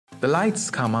The lights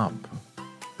come up,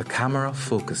 the camera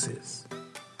focuses.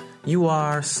 You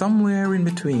are somewhere in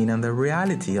between, and the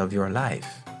reality of your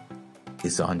life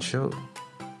is on show.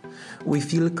 We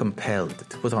feel compelled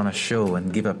to put on a show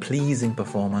and give a pleasing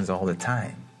performance all the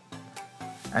time.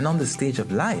 And on the stage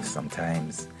of life,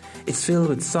 sometimes, it's filled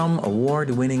with some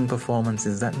award-winning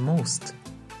performances that most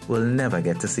will never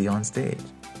get to see on stage.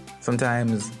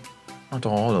 Sometimes, not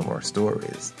all of our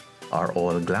stories are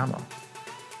all glamour.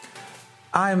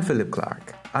 I'm Philip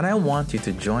Clark, and I want you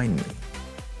to join me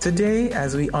today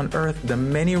as we unearth the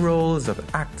many roles of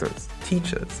actors,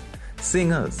 teachers,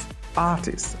 singers,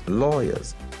 artists,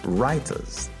 lawyers,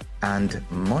 writers, and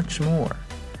much more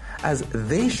as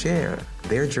they share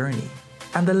their journey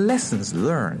and the lessons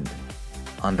learned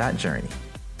on that journey.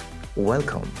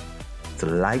 Welcome to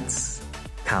Lights,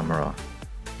 Camera,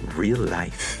 Real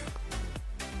Life.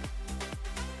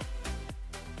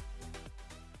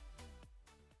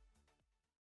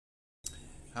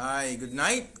 Hi, good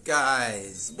night,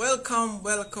 guys.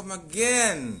 Welcome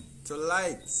again to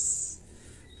Lights,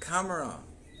 Camera,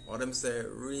 what I'm saying,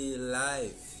 Real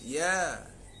Life. Yeah.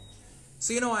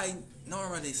 So, I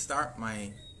normally start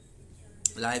my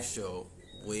live show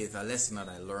with a lesson that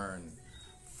I learned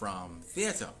from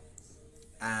theater.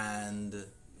 And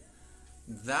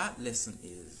that lesson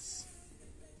is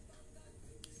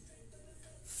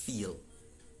feel.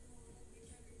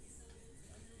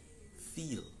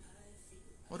 Feel.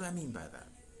 What do I mean by that?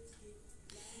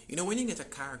 When you get a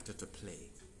character to play,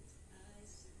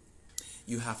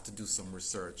 you have to do some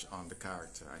research on the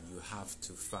character, and you have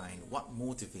to find what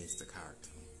motivates the character.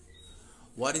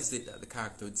 What is it that the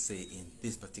character would say in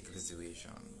this particular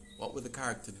situation? What would the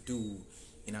character do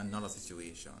in another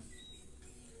situation?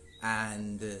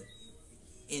 And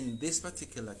in this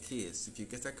particular case, if you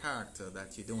get a character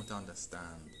that you don't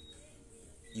understand,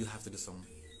 you have to do some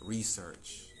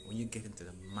research. When you get into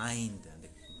the mind and the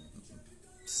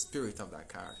spirit of that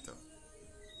character,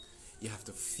 you have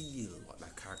to feel what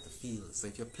that character feels. So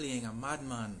if you're playing a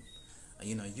madman and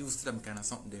you're not used to them kind of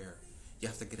something there, you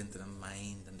have to get into the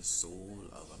mind and the soul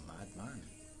of a madman,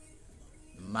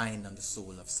 the mind and the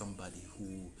soul of somebody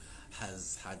who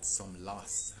has had some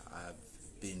loss, have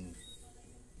been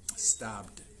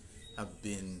stabbed, have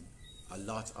been a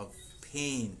lot of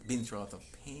pain, been through a lot of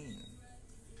pain.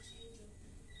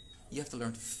 You have to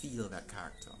learn to feel that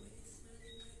character.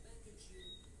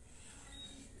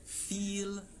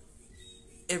 Feel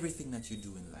everything that you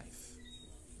do in life,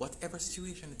 whatever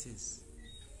situation it is.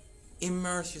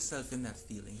 Immerse yourself in that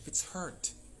feeling. If it's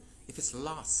hurt, if it's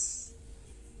loss,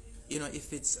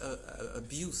 if it's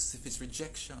abuse, if it's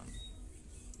rejection,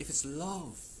 if it's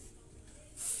love,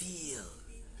 feel.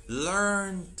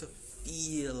 Learn to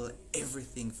feel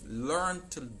everything. Learn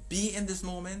to be in this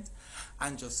moment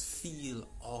and just feel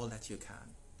all that you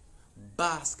can.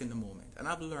 Bask in the moment. And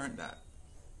I've learned that.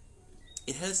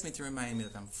 It helps me to remind me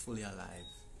that I'm fully alive.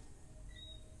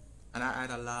 And I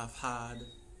either laugh hard,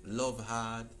 love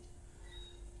hard,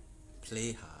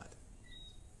 play hard.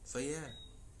 So yeah,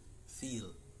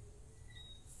 feel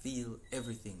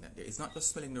everything that there. It's not just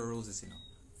smelling the roses,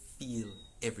 Feel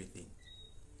everything.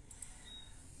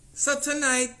 So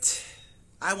tonight,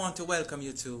 I want to welcome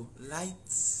you to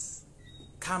Lights,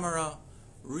 Camera,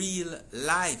 Real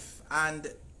Life.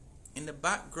 And in the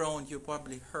background, you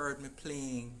probably heard me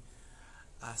playing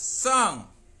a song.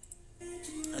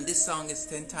 And this song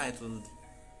is entitled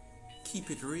Keep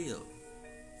It Real,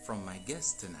 from my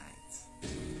guest tonight.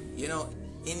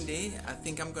 Indy, I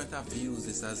think I'm going to have to use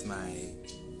this as my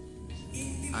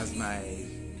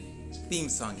theme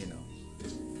song,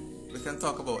 We can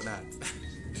talk about that.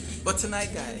 But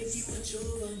tonight, guys,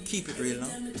 keep it real now.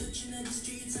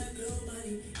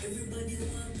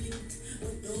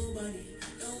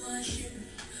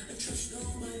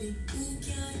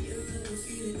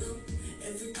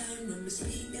 Every time when we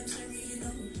speak, them say really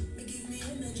know. Me give me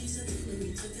energy, so tell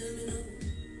me no.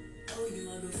 Oh, you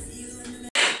are gonna feel when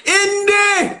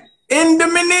in the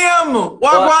millennium. What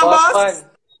boss?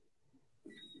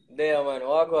 There, man.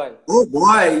 Walk on. Oh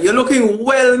boy, you're looking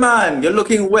well, man. You're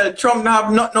looking well. Trump not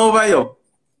have nothing over you.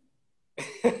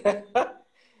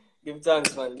 Give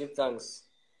thanks, man. Give thanks.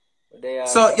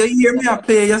 So you hear me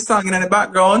play your song in the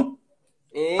background?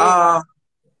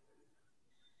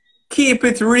 Keep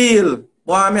it real.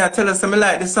 Why me I tell you something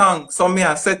like the song. So me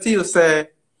I said to you, say,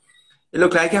 you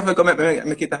look like you have to come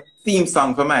make it a theme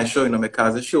song for my show,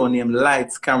 because the show named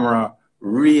Lights, Camera,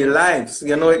 Real Life. So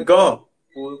you know it go.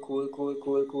 Cool.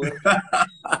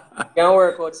 Can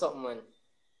work out something, man.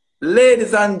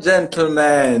 Ladies and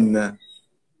gentlemen,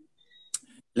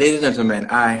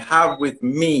 I have with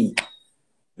me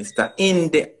Mr.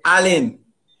 Indy Allen.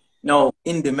 Now,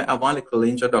 in the I want a little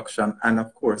introduction, and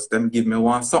of course, them give me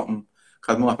one something,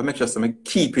 because I have to make sure so I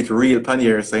keep it real pan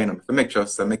here, so, you know, to make sure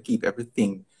so I keep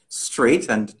everything straight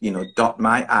and, you know, dot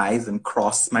my I's and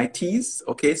cross my T's.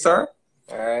 Okay, sir?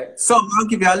 All right. So I'll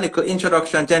give you a little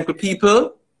introduction, gentle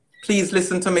people. Please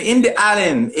listen to me. Indy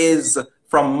Allen is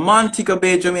from Montego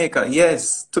Bay, Jamaica.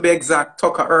 Yes, to be exact,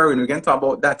 Tucker Irwin. We can talk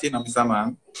about that, you know, Mr.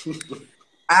 Man.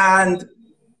 And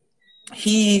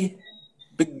he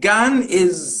began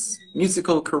his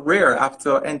musical career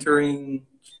after entering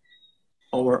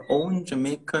our own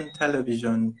Jamaican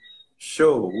television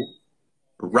show,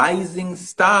 Rising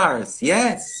Stars.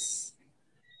 Yes,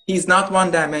 he's not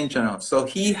one-dimensional. So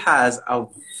he has a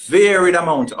varied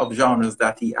amount of genres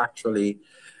that he actually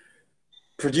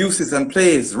produces and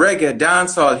plays: reggae,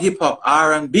 dancehall, hip-hop,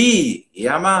 R&B.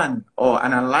 Yeah, man. Oh,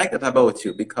 and I like that about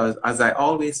you because, as I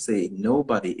always say,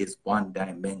 nobody is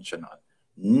one-dimensional.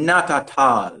 Not at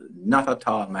all. Not at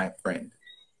all, my friend.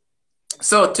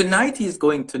 So tonight he's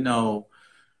going to now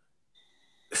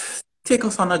take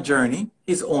us on a journey,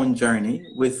 his own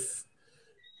journey, with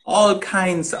all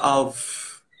kinds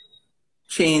of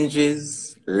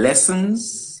changes,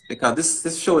 lessons, because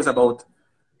this show is about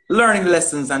learning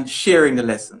lessons and sharing the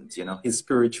lessons, you know, his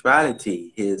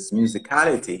spirituality, his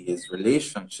musicality, his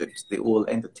relationships, the whole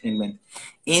entertainment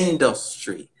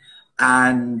industry,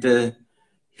 and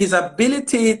his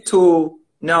ability to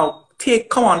now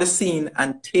come on the scene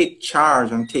and take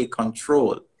charge and take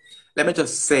control. Let me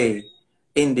just say,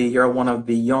 Indy, you're one of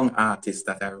the young artists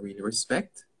that I really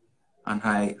respect, and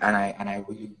I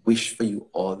really wish for you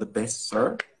all the best,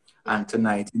 sir. And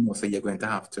tonight, you know, so you're going to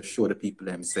have to show the people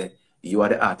them say you are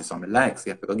the artist on the like. So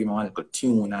you have to go give me one little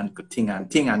tune and little ting and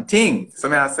ting and ting. So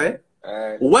may I say? All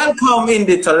right. Welcome,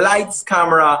 Indy, to Lights,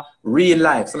 Camera, Real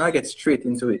Life. So now I get straight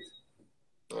into it.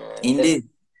 Indy,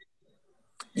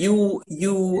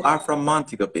 you are from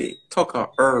Montego Bay, Tucker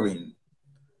Irwin.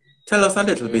 Tell us a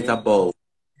little bit about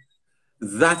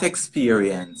that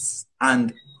experience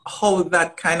and how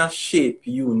that kind of shape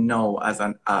you now as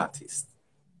an artist.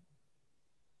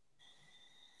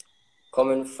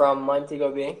 Coming from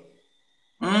Montego Bay.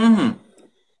 Mm-hmm.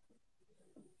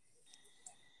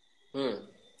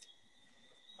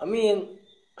 I mean,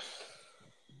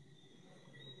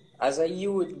 as a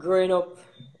youth growing up,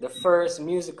 the first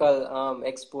musical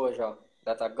exposure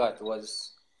that I got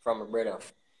was from a brother.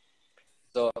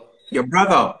 So Your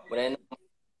brother? when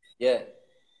yeah.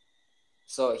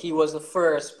 So he was the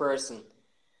first person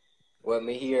when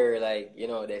me hear, like, you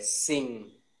know, they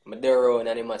sing, they run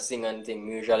and him a sing and thing.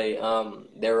 Usually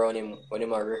they run him when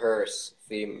him a rehearse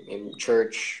for him in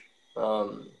church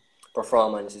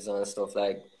performances and stuff.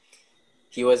 Like,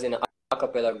 he was in an a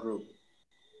cappella group,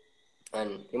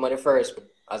 and him was the first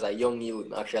as a young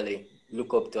youth actually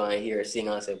look up to and hear sing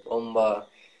and say, "Umba,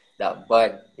 that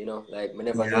bad," you know, like me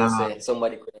never know say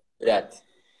somebody could do that.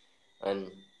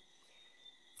 And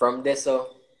from there,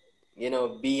 so, you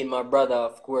know, being my brother,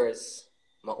 of course,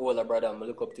 my older brother, I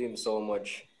look up to him so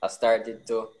much. I started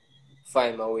to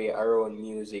find my way around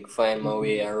music, find my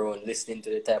way around listening to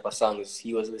the type of songs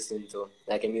he was listening to.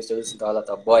 Like, I used to listen to a lot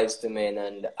of Boyz II Men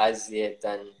and Aziet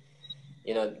and,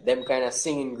 you know, them kind of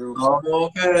singing groups.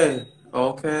 Oh, okay.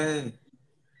 Okay.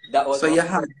 That was so you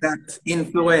had that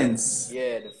influence.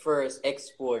 Yeah, the first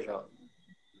exposure.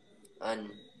 And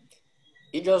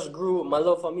it just grew. My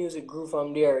love for music grew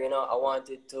from there. You know, I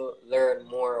wanted to learn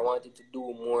more. I wanted to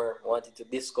do more. I wanted to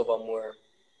discover more.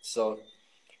 So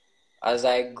as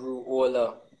I grew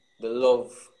older, the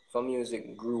love for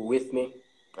music grew with me.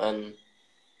 And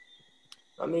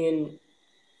I mean,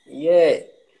 yeah,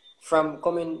 from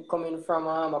coming from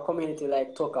a community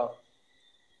like Tucker,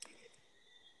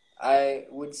 I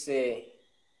would say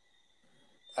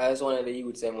I was one of the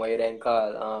youths and what you then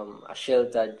call a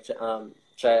sheltered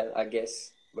child, I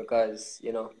guess, because,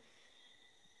 you know,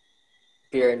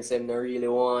 parents them don't really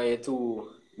want you to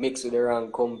mix with the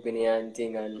wrong company and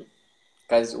thing. And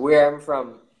because where I'm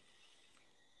from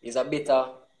is a bit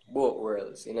of both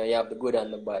worlds, you know, you have the good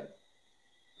and the bad.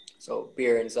 So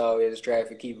parents always try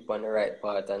to keep up on the right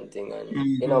path and thing. And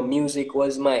you know, music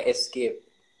was my escape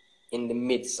in the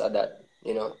midst of that,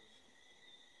 you know.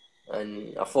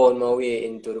 And I found my way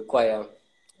into the choir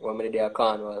when I did at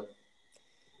Cornwall.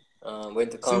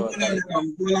 Went to Cornwall College.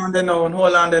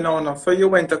 Hold on there now. So you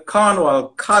went to Cornwall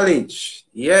College,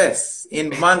 yes,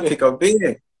 in Montego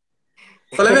Bay.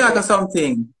 So let me ask you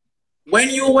something. When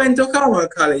you went to Cornwall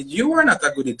College, you were not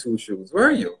a goody two shoes,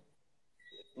 were you?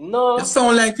 No. You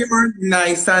sound like you were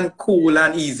nice and cool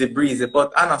and easy breezy,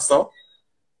 but Anna, so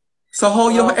how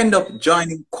you end up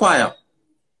joining choir?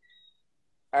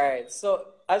 Alright, so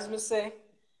as me say,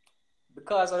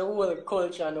 because of the whole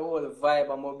culture and the whole vibe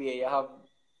of Mobile, you have,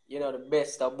 you know, the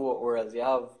best of both worlds. You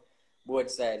have both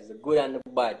sides, the good and the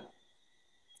bad.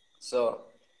 So,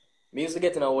 me used to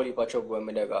get in a whole heap of trouble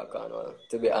when I got Cornwall,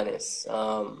 to be honest.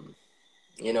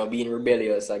 You know, being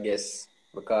rebellious, I guess,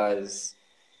 because,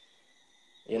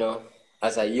 you know,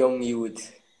 as a young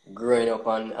youth, growing up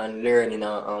and learning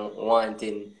and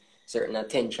wanting certain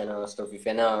attention and stuff, if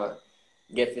you not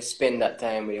get to spend that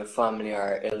time with your family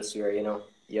or elsewhere, you know,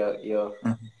 you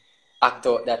Mhm. act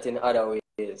out that in other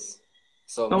ways.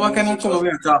 So So what kind of music trouble was we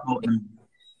are talking about now?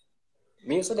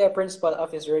 music their principal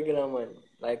office regular man.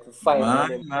 Like five of My,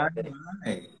 them my, there.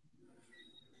 my.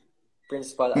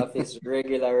 Principal office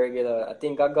regular. I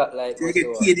think I got like So you must be get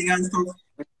what? kidding and stuff?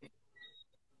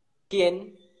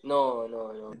 Cane? No.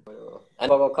 I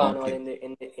never got Cornwall Okay,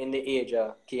 in the age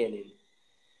of caning.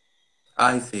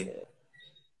 I see. Yeah.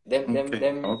 Them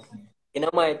Okay. in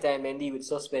my time they deal with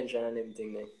suspension and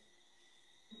everything then.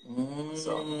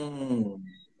 So Mm.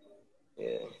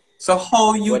 yeah. So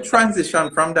how you But transition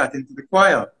from that into the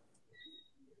choir?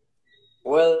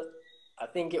 well, I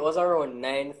think it was around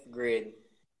ninth grade.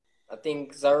 I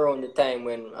think it's around the time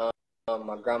when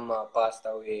my grandma passed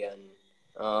away and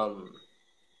um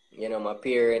you know my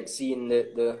parents seeing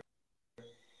the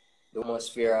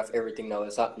atmosphere of everything that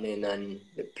was happening and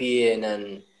the pain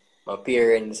and my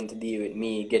parents to deal with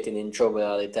me getting in trouble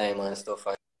all the time and stuff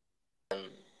and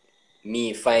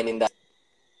me finding that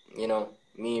you know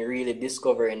me really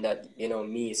discovering that you know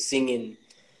me singing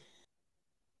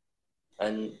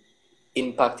and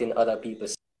impacting other people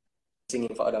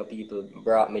singing for other people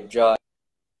brought me joy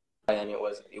and it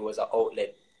was an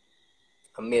outlet.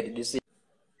 I made a decision.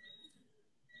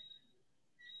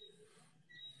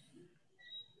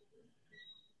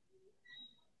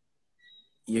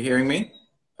 You hearing me?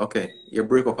 Okay, you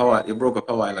broke up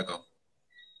a while ago.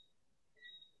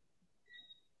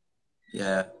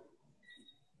 Yeah.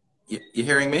 You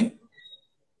hearing me?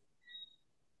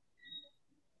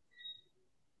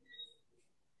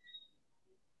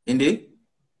 Indeed?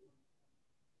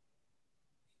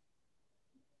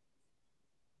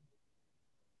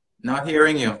 Not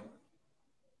hearing you.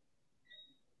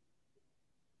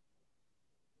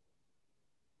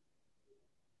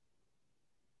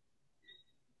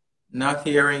 Not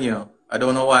hearing you. I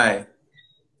don't know why.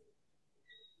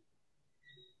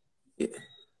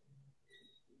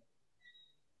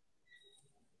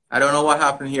 I don't know what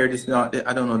happened here. This not.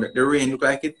 I don't know. The rain look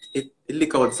like it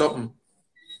leak out something.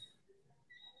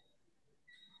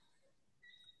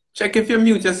 Check if you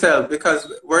mute yourself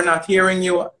because we're not hearing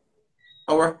you.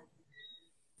 Our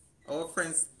our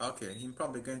friends. Okay, he's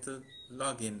probably going to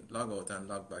log in, log out, and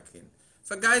log back in.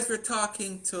 So guys, we're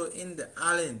talking to Inde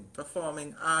Allen,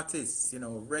 performing artists. You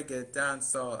know, reggae,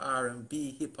 dancehall,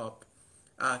 R&B, hip hop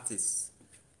artists,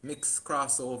 mixed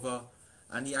crossover,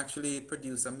 and he actually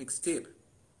produced a mixtape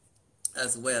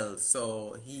as well.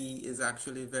 So he is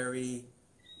actually very,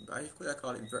 I could I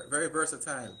call it very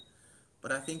versatile.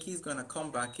 But I think he's gonna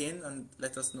come back in and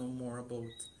let us know more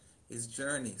about his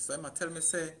journey. So Emma, tell me,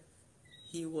 say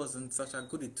he wasn't such a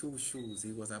goody two shoes.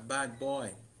 He was a bad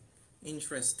boy,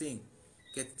 interesting,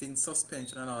 getting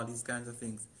suspension and all these kinds of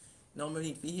things.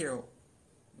 Normally, if you hear,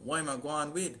 why am I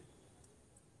going with?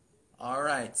 All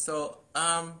right, so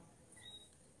I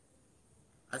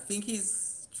think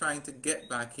he's trying to get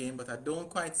back in, but I don't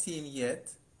quite see him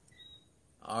yet.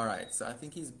 All right, so I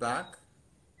think he's back.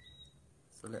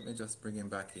 So let me just bring him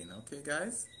back in. Okay,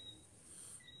 guys?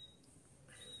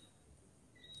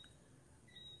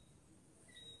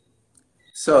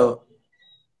 So,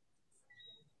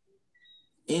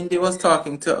 Indy was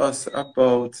talking to us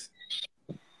about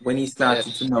when he Yeah.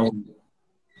 started to know,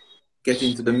 get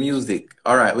into the music.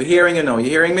 All right, we're hearing you now. You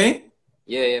hearing me?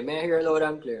 Yeah, may I hear loud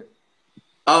and clear?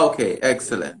 Okay,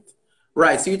 excellent.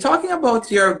 Right, so you're talking about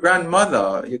your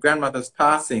grandmother's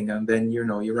passing, and then,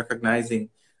 you're recognizing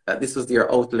that this was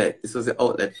your outlet. This was the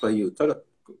outlet for you.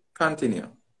 Continue.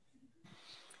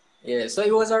 Yeah, so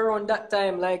it was around that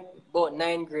time, like about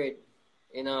ninth grade,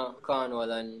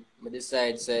 Cornwall, and I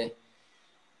decide say,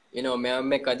 may I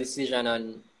make a decision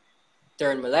and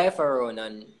turn my life around,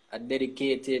 and I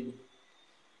dedicated,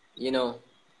 you know,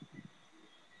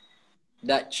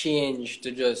 that change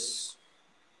to just,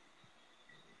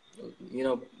 you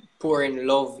know, pouring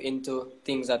love into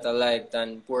things that I liked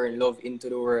and pouring love into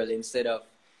the world instead of,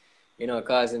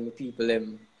 causing people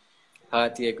them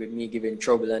heartache with me giving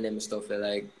trouble and them stuff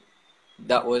like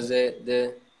that was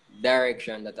the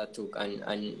direction that I took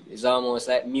and it's almost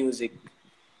like music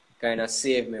kind of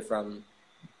saved me from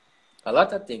a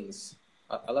lot of things.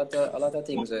 A lot of What,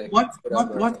 things what, could have what,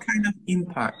 gone what wrong. kind of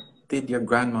impact did your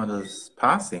grandmother's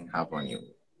passing have on you?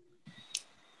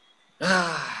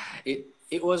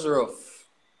 It was rough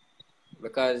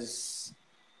because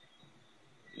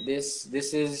this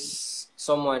is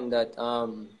someone that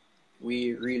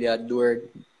we really adored.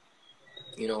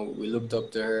 You know, we looked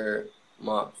up to her,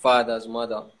 my father's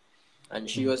mother, and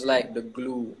she was like the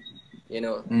glue, you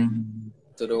know,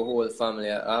 to the whole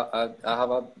family. I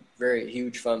have a very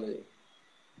huge family,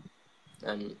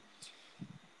 and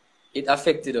it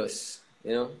affected us,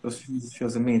 you know. So she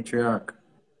was a matriarch.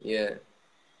 Yeah.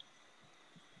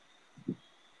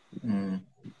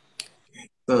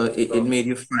 So it So, made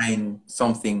you find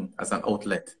something as an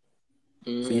outlet.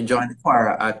 So you mm, joined the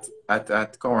choir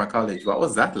at Corona College. What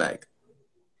was that like?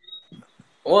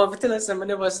 oh, I'm telling you, I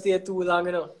never stay too long,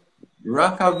 you know.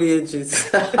 Rock of Ages.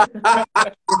 I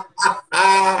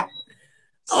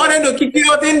want So, to kick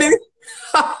you out in there.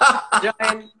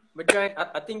 I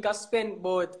think I spent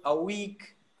about a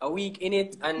week in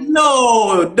it, and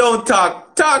No, don't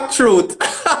talk. Talk truth.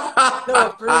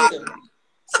 no, for real.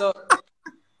 So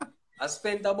I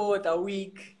spent about a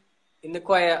week in the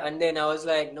choir, and then I was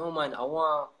like, no man, I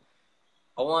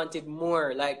wanted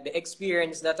more. Like the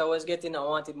experience that I was getting, I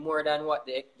wanted more than what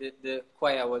the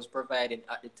choir was providing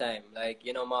at the time. Like,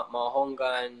 you know, my hunger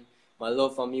and my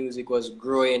love for music was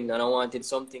growing, and I wanted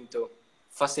something to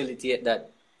facilitate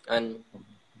that. And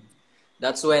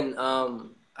that's when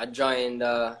I joined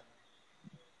a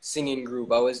singing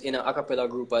group. I was in an a cappella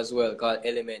group as well called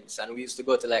Elements, and we used to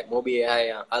go to like Mobay High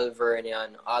and Alvernia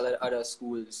and all the other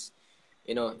schools,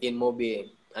 you know, in Mobay.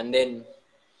 And then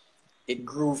it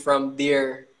grew from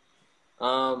there.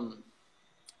 I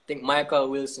think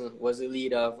Michael Wilson was the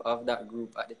leader of that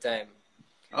group at the time.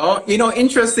 Oh, you know,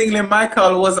 interestingly,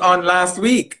 Michael was on last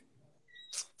week.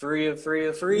 For real, for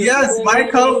real, for real. Yes,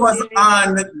 Michael was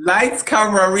on Lights,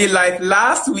 Camera, Real Life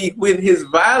last week with his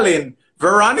violin,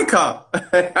 Veronica.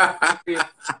 For real,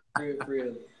 for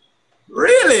real.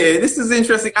 Really? This is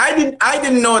interesting. I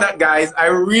didn't know that, guys. I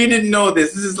really didn't know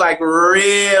this. This is like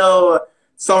real,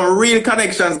 some real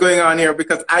connections going on here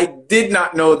because I did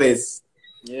not know this.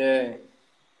 Yeah.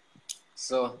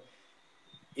 So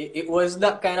it was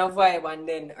that kind of vibe, and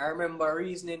then I remember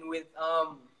reasoning with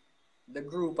the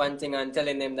group and thing and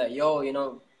telling them that, yo, you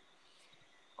know,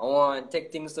 I want to take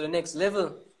things to the next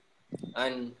level.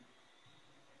 And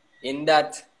in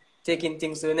that taking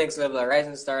things to the next level,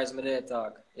 Rising Stars made a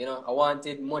talk. You know, I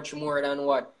wanted much more than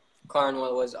what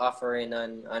Cornwall was offering,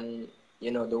 and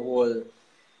you know, the whole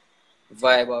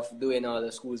vibe of doing all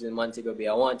the schools in Montego Bay.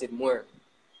 I wanted more.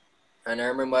 And I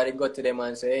remember I got to them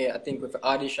and say, hey, I think with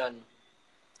audition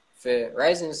for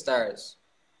Rising Stars.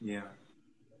 Yeah.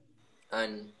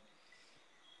 And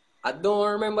I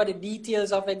don't remember the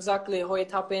details of exactly how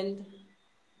it happened,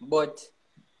 but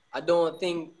I don't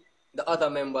think the other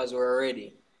members were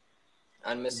ready.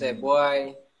 And me say,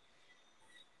 boy,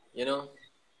 you know.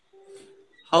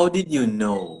 How did you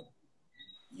know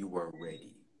you were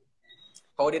ready?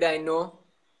 How did I know?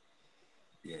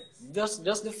 Yes.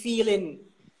 Just the feeling,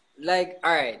 like,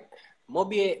 all right,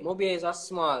 Mobay is a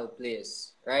small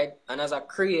place, right? And as a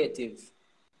creative,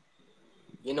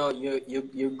 you know,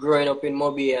 you're growing up in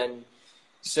Mobay, and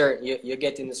you're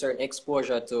getting a certain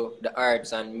exposure to the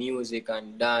arts and music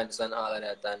and dance and all of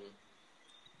that, and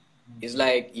it's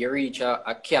like you reach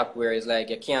a cap where it's like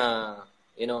you can't,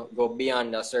 you know, go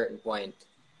beyond a certain point.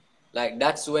 Like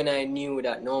that's when I knew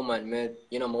that no man,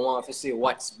 you know, I want to see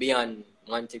what's beyond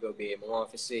Montego Bay. I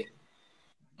want to see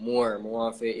more. I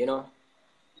want to, you know,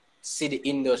 see the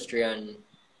industry, and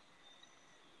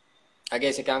I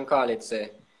guess you can call it,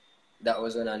 say, that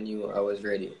was when I knew I was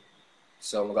ready.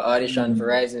 So I got audition for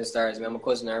Rising Stars. Me and my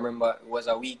cousin, I remember it was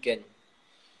a weekend.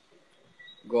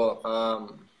 Go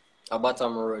a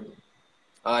Bottom Road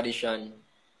audition,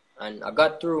 and I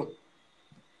got through,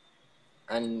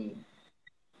 and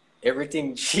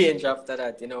everything changed after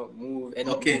that. You know, end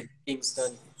up moving to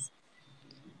Kingston.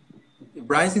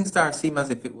 Rising Star seemed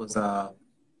as if it was a,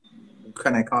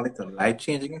 can I call it a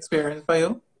life-changing experience for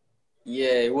you?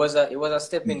 Yeah, it was a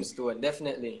stepping stone,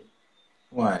 definitely.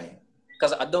 Why?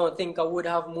 Because I don't think I would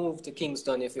have moved to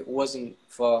Kingston if it wasn't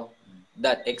for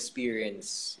that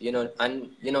experience, you know, and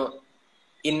you know,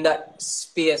 in that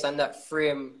space and that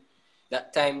frame,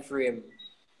 that time frame,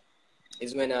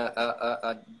 is when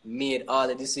I made all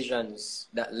the decisions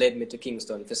that led me to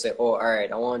Kingston to say, oh, all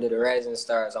right, I want to do the Rising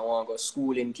Stars, I want to go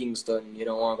school in Kingston, you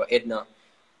know, I want to go Edna.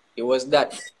 It was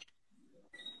that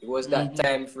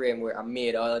time frame where I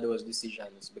made all of those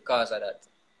decisions because of that.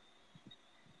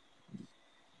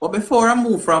 But before I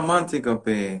moved from Montego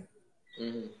Bay,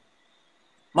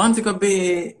 Montego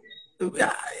Bay,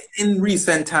 in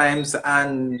recent times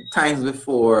and times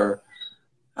before,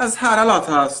 has had a lot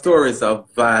of stories of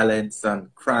violence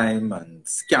and crime and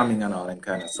scamming and all and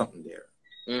kind of something there.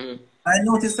 Mm-hmm. I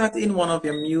noticed that in one of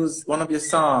your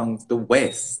songs, The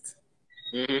West,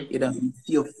 Mm-hmm. you know,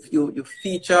 you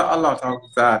feature a lot of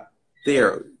that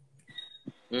there.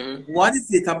 Mm-hmm. What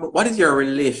is it about, what is your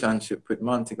relationship with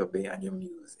Montego Bay and your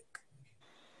music?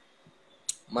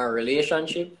 My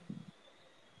relationship.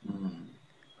 Mm.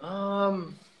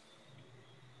 Um,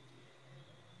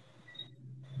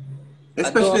 I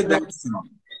Especially don't know. that song.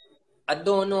 I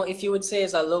don't know if you would say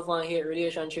it's a love and hate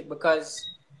relationship because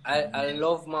I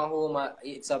love my home.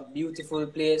 It's a beautiful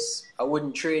place. I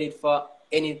wouldn't trade it for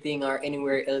anything or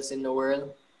anywhere else in the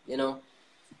world, you know.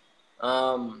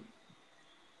 Um,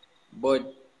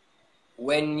 but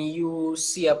when you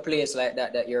see a place like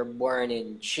that that you're born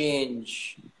in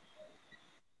change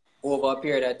over a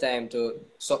period of time to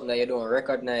something that you don't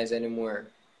recognize anymore,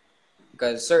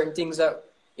 because certain things that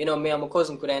me and my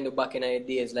cousin could end up back in the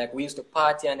days, like we used to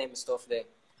party and them stuff there,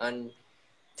 and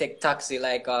take taxi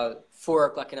like 4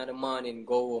 o'clock in the morning,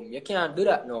 go home. You can't do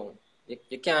that now.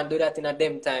 You can't do that in a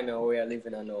them time where we are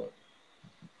living now.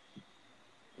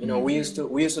 We used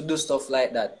to do stuff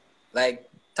like that. Like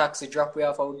taxi drop we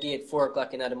off our gate 4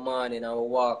 o'clock in the morning and we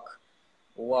walk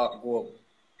go up.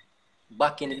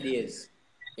 Back in the days,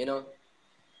 you know.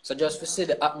 So just to see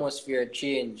the atmosphere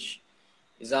change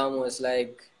is almost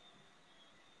like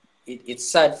it's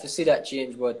sad to see that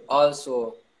change, but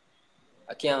also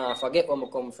I can't forget where I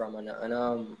come from, and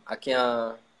I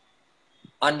can't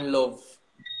unlove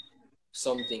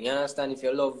something. You understand? If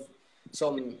you love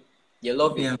something, you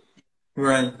love it. Yeah,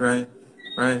 right, right,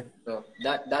 right. So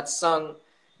that song,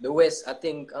 The West, I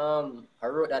think I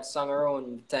wrote that song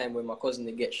around the time when my cousin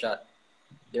did get shot.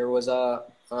 There was a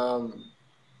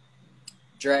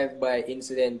drive-by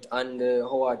incident on the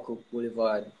Howard Cook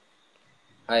Boulevard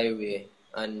highway,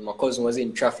 and my cousin was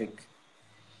in traffic,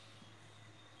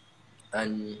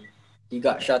 and he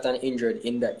got shot and injured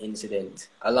in that incident,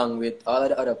 along with all of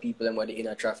the other people and were in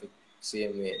a traffic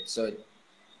same way. So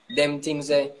them things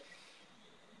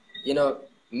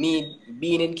me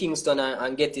being in Kingston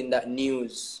and getting that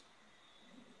news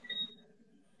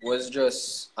was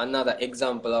just another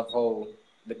example of how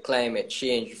the climate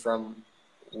changed from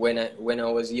when I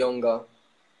was younger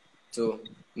to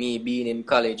me being in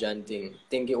college and thing. I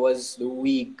think it was the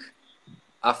week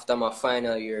after my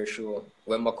final year show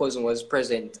when my cousin was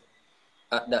present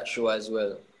at that show as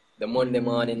well. The Monday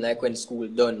morning, like when school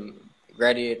done,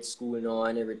 graduate school now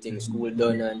and everything, school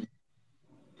done, and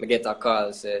I get a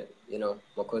call say,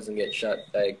 my cousin get shot.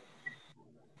 Like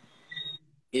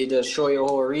it just show you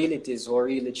how real it is, how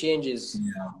real it changes.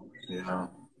 Yeah, yeah.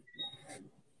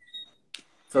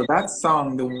 So that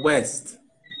song, The West,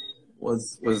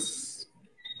 was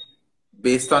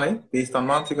based on it, based on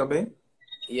Montego Bay.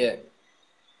 Yeah.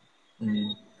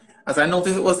 As I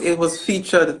noticed, it was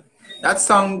featured. That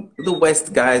song, The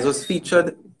West, guys, was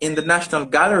featured in the National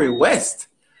Gallery West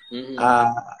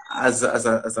uh, as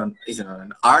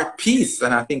an art piece,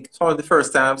 and I think it's probably the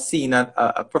first time I've seen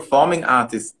a performing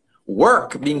artist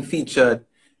work being featured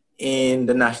in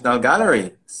the National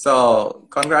Gallery. So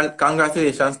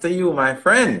congratulations to you, my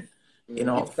friend.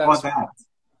 For that.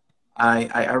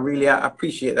 I really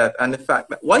appreciate that, and the fact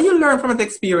that what you learned from that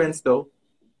experience, though.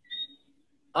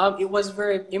 It was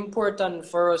very important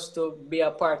for us to be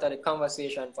a part of the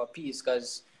conversation for peace,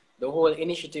 because the whole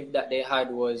initiative that they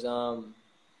had was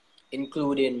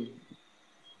including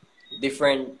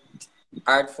different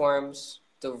art forms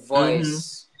to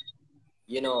voice,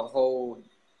 how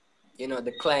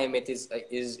the climate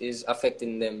is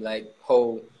affecting them, like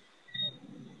how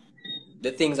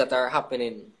the things that are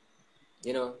happening,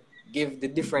 give the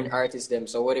different artists them.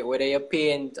 So whether you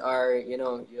paint or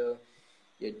you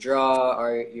draw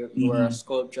or you are a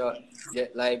sculptor,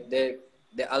 they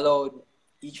allowed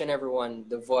each and everyone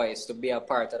the voice to be a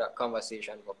part of that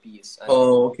conversation for peace. And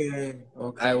Okay.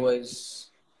 I was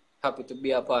happy to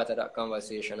be a part of that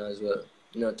conversation as well,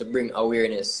 to bring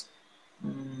awareness.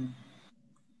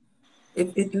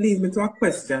 It leads me to a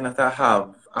question that I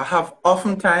have. I have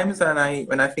oftentimes,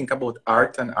 when I think about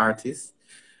art and artists,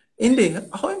 Indeed,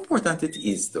 how important it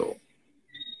is, though,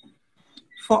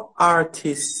 for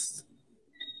artists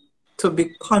to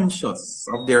be conscious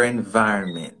of their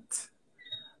environment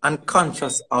and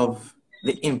conscious of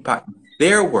the impact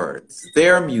their words,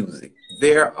 their music,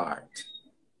 their art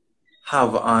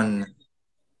have on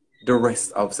the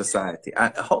rest of society.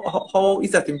 And how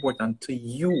is that important to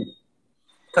you?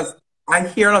 Because I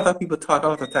hear a lot of people talk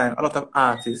all the time, a lot of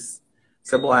artists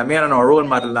say, boy, I'm not a role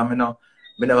model, I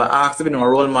never asked to be no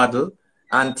role model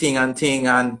and thing,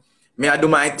 and me I do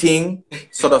my thing,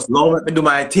 so just long let me do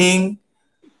my thing.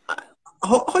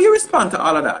 how you respond to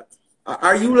all of that?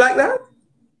 Are you like that?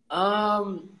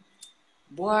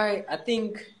 Boy, I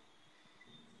think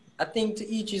to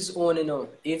each his own, you know.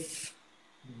 If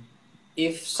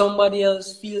somebody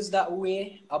else feels that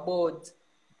way about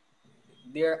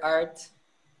their art,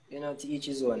 you know, to each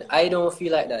his own. I don't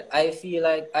feel like that. I feel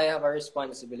like I have a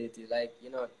responsibility. Like, you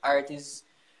know, art is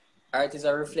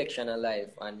a reflection of life,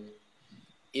 and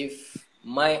if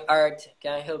my art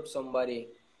can help somebody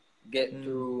get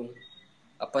through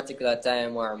a particular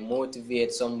time or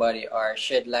motivate somebody or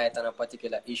shed light on a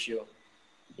particular issue,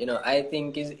 you know, I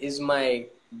think is my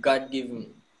God given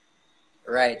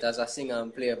right as a singer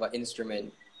and player of an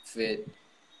instrument for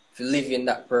living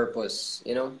that purpose,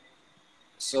 you know.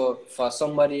 So for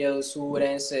somebody else who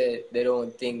wouldn't say they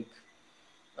don't think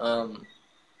um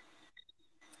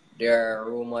their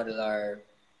role model or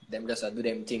them just do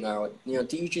them thing, or you know,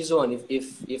 to each his own.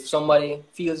 If somebody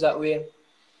feels that way,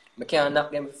 I can't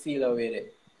knock them feel that way.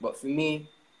 But for me,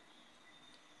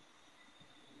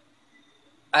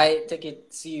 I take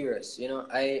it serious. You know,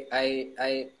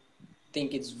 I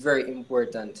think it's very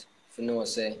important for know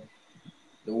say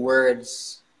the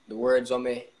words on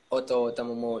me utter out of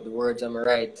my mouth, the words on me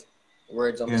write, the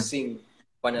words on me Yeah. sing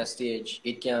on a stage.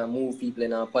 It can move people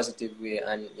in a positive way,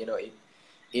 and you know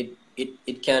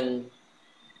it can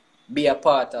be a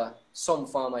part of some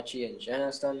form of change. You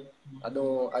understand? I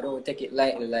don't take it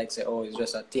lightly like say, oh, it's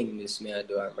just a thing this may I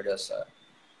do, or just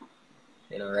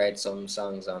you know, write some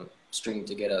songs and string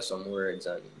together some words,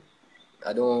 and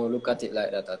I don't look at it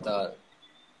like that at all.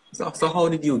 So how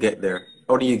did you get there?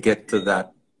 How do you get to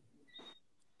that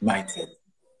mindset?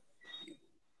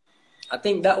 I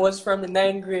think that was from the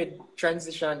ninth grade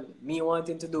transition. Me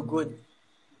wanting to do good,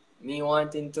 me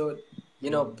wanting to, you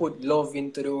know, put love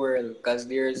into the world because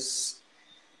there's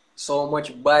so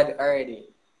much bad already.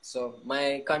 So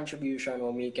my contribution,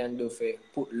 what me can do for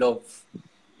put love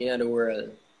in the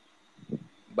world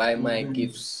by my Mhm.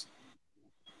 gifts.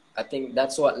 I think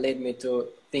that's what led me to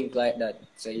think like that.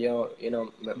 So I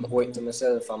owe it to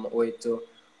myself. I owe it to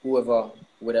whoever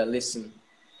would have listened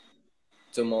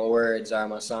to my words or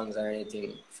my songs or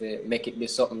anything. For make it be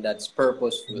something that's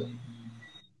purposeful.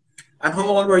 And how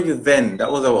old were you then?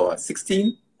 That was about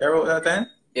 16 year old that time?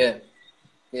 Yeah,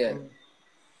 yeah.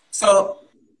 So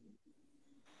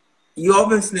you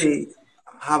obviously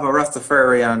have a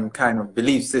Rastafarian kind of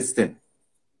belief system.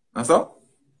 And so?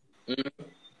 Mm.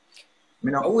 I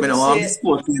Me wouldn't know I'm say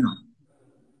sport, you know.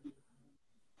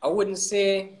 I wouldn't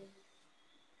say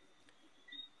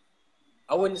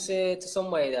I wouldn't say to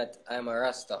somebody that I'm a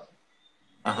Rasta,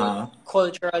 but Uh-huh.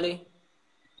 culturally,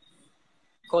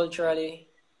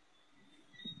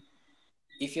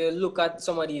 if you look at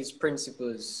some of these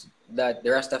principles that the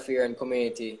Rastafarian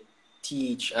community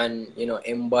teach and you know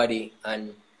embody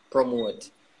and promote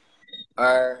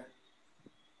are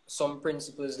some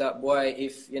principles that boy,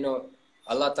 if you know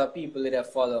a lot of people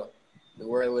that follow, the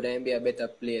world would then be a better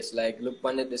place. Like look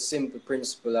on the simple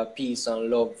principle of peace and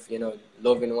love, you know,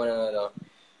 loving one another.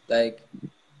 Like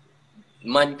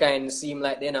mankind seem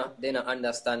like they not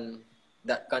understand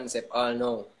that concept all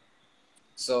now.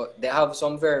 So they have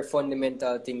some very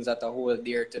fundamental things that are hold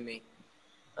dear to me.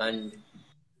 And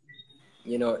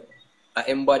you know, I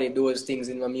embody those things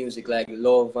in my music like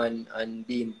love and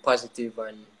being positive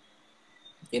and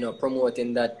you know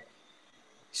promoting that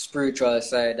spiritual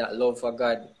side, that love for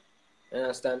God. You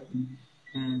understand?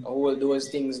 Mm. I hold those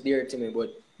things dear to me,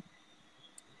 but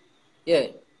yeah,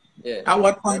 yeah. At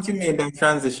what That, point you made that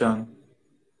transition?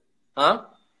 huh?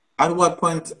 At what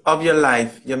point of your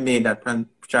life you made that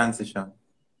transition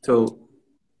to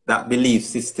that belief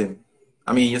system?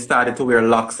 I mean, you started to wear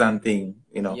locks and thing,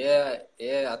 you know. Yeah,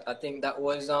 yeah. I think that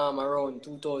was around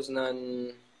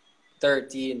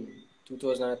 2013,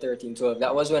 2013, 12.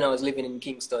 That was when I was living in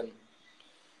Kingston.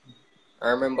 I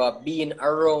remember being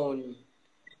around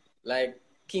like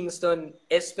Kingston,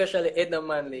 especially Edna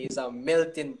Manley, is a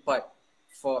melting pot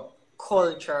for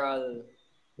cultural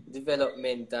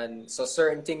development, and so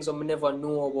certain things I never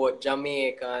know about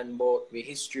Jamaica and about the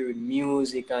history,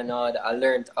 music and all that. I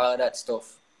learned all that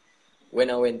stuff when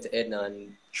I went to Edna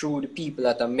and through the people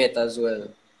that I met as well.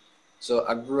 So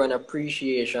I grew an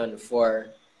appreciation for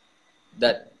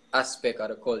that aspect of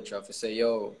the culture. To say,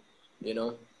 yo, you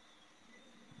know,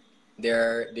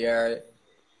 there are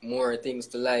more things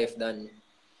to life than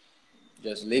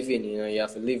just living. You know, you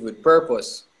have to live with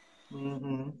purpose.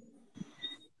 Hmm.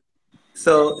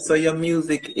 So your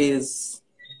music is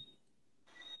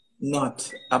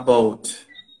not about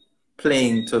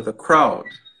playing to the crowd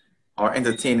or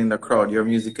entertaining the crowd. Your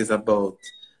music is about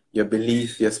your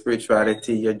belief, your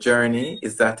spirituality, your journey.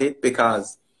 Is that it?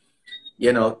 Because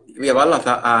you know, we have a lot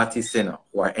of artists, you know,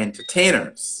 who are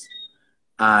entertainers,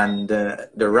 and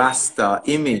the Rasta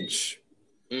image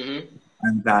Mm-hmm.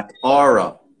 and that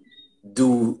aura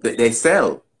they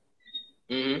sell,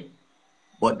 Mm-hmm.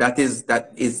 but that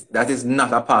is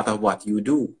not a part of what you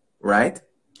do, right?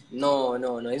 No,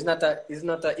 no, no. It's not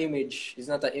a image. It's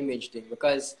not an image thing.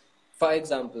 Because, for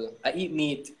example, I eat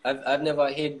meat. I've never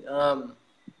hid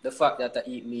the fact that I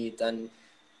eat meat, and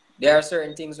there are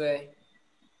certain things where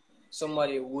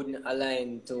somebody wouldn't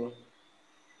align to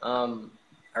a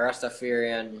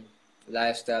Rastafarian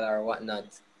lifestyle or whatnot.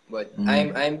 But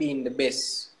I'm being the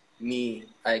best me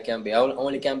I can be.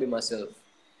 Only can be myself.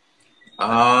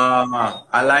 Ah,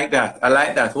 I like that. I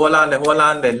like that. Hold on there, hold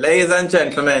on there. Ladies and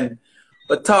gentlemen,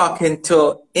 we're talking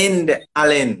to Inde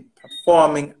Allen,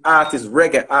 performing artist,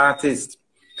 reggae artist.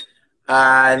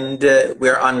 And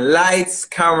we're on lights,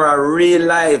 camera, real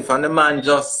life. And the man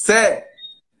just said,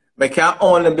 I can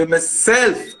only be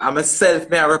myself. I'm myself,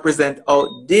 may I represent out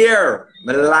there.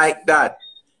 I like that.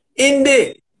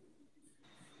 Inde,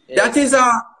 that Yes. is a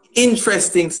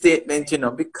interesting statement, you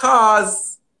know,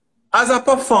 because as a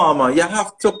performer, you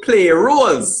have to play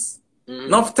roles. Mm-hmm.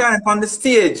 Enough time on the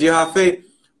stage, you have to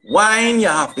whine, you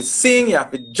have to sing, you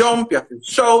have to jump, you have to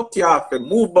shout, you have to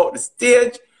move about the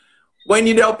stage. When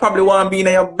you don't probably want to be in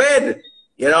your bed,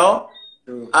 you know.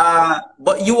 True.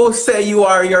 But you will say you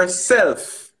are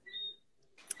yourself.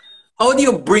 How do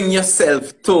you bring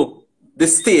yourself to the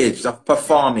stage of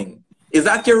performing? Is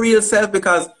that your real self?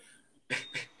 Because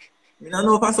I don't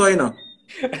know if I saw, you know.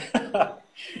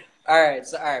 All right.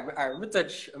 So all right. Let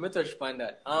me touch upon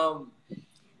that.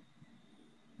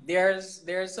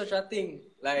 There's such a thing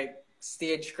like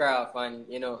stagecraft, and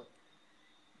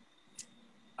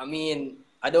I mean,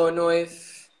 I don't know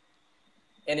if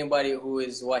anybody who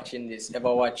is watching this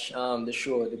ever watch the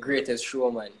show The Greatest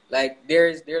Showman. Like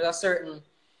there's a certain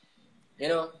you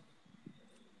know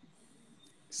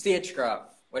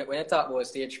stagecraft. When I talk about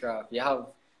stagecraft, you have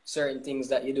certain things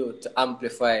that you do to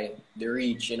amplify the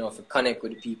reach, to connect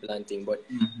with the people and things. But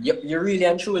you really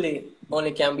and truly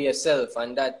only can be yourself,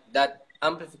 and that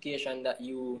amplification that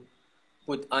you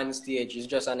put on stage is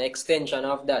just an extension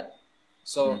of that.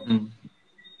 So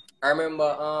I remember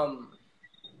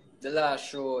the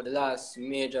last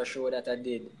major show that I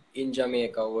did in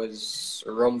Jamaica was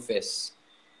Rumfest.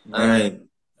 Right. And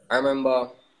I remember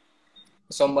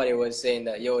somebody was saying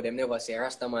that, yo, them never say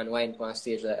Rastaman wine on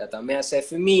stage like that. And me, I say,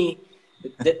 for me,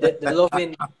 the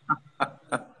loving,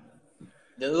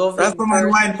 the loving Rastaman person,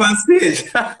 wine on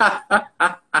stage.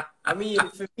 I mean,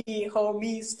 for me, how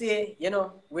me stay,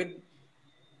 with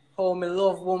how me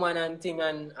love woman and thing,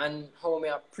 and how me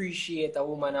appreciate a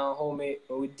woman, and how me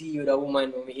deal with a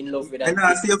woman when me in love with When and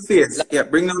I thing. see your face, Like, yeah,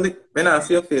 when I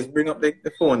see your face, bring up the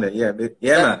phone there. Yeah,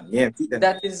 yeah, that man. Yeah, see them.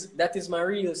 that is my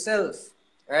real self,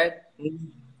 right?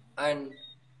 And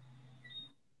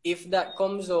if that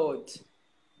comes out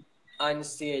on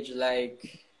stage,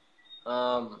 like,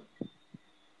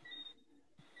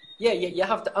 yeah, you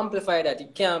have to amplify that.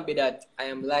 It can't be that I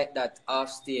am like that off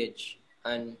stage,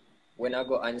 and when I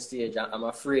go on stage, I'm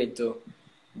afraid to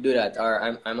do that,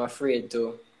 or I'm afraid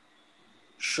to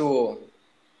show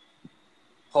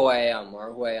how I am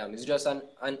or who I am. It's just an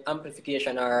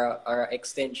amplification or a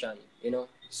extension,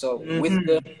 So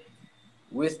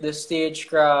with the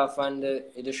stagecraft and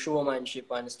the showmanship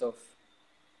and stuff,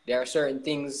 there are certain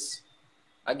things.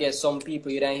 I guess some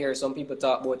people, you don't hear some people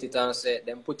talk about it and say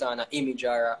them put on an image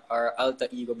or alter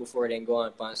ego before they go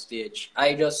on stage.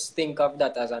 I just think of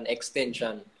that as an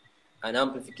extension, an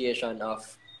amplification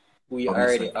of who you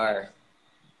already are.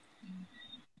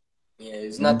 Yeah,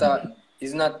 it's not,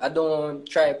 I don't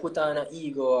try put on an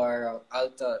ego or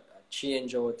alter,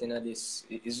 change out this.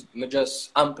 It's me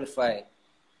just amplify.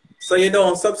 So you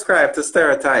don't subscribe to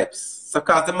stereotypes. So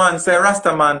cause the man say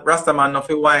Rastaman no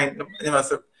fi wine.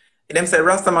 Them say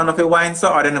Rastaman no fi wine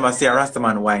so, or they never say a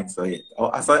Rastaman wine so yet. Oh,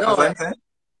 as No, I'm saying?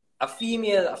 a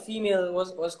female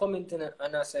was commenting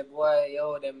and I said, boy,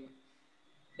 yo, them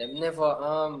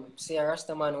never see a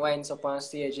Rastaman winds up on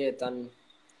stage yet. And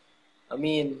I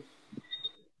mean,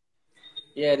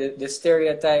 yeah, the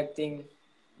stereotype thing,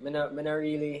 me not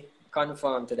really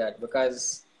conform to that,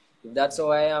 because if that's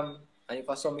how I am, and if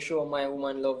I saw me show my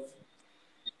woman love,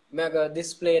 me I go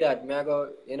display that, me I go,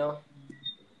 me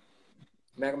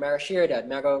I go share that,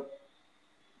 me I go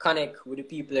connect with the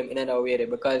people in another way there,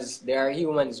 because they are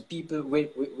humans, people we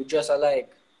just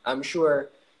alike. I'm sure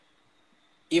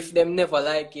if them never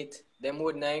like it, them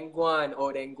wouldn't ain't go on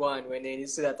or then go on when they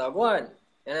see that I go on.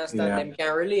 You understand? Yeah. Them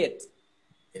can relate.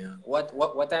 Yeah.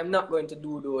 What I'm not going to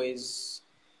do though is,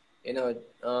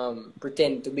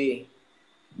 pretend to be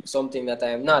something that I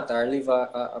am not, or live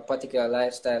a particular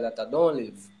lifestyle that I don't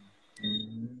live.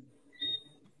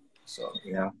 So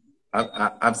Yeah,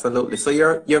 absolutely. So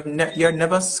you're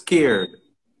never scared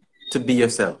to be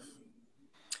yourself.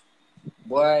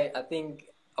 boy, I think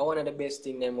one of the best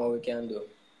thing then what we can do,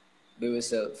 be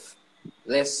yourself.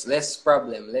 Less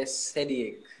problem, less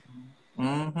headache.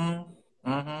 Mm-hmm.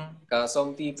 Mm-hmm. Cause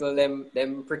some people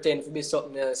them pretend to be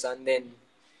something else and then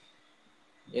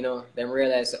them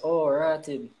realize oh right,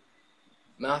 me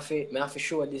have to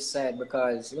show this side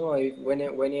because when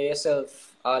you're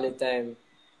yourself all the time,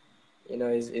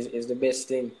 is the best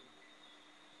thing.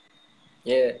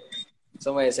 Yeah.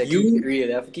 Somebody said keep it You, real.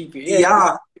 You have to keep it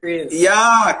yeah, keep it real.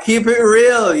 yeah, keep it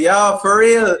real. Yeah, for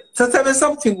real. So tell me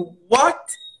something. What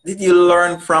did you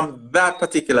learn from that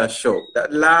particular show?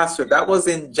 That last show? That was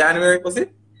in January, was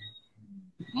it?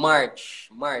 March.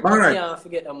 I March. can't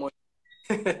forget that month.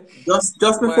 Just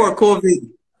before March. COVID.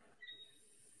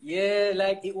 Yeah,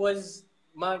 like it was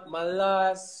my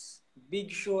last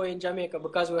big show in Jamaica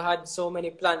because we had so many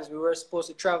plans. We were supposed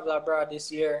to travel abroad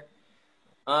this year.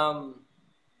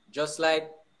 Just like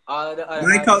all the other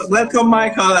Michael, artists, welcome,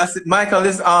 Michael. I said, Michael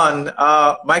is on.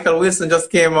 Michael Wilson just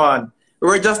came on. We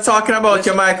were just talking about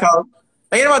you, Listen, Michael.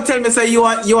 And you never tell me, say you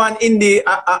want indie,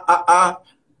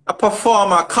 a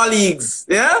performer, colleagues,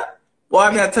 yeah? Why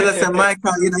me I tell you, say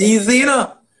Michael, easy,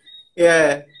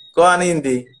 Yeah, go on,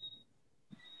 indie.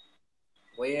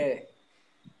 well, yeah.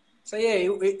 So yeah,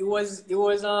 it was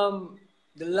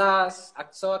the last.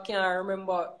 So I can't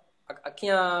remember. I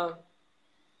can't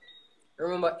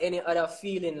remember any other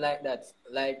feeling like that,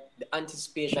 like the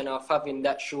anticipation of having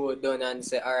that show done and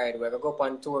say, all right, we're gonna go up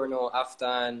on tour now after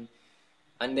and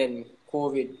then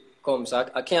COVID comes. So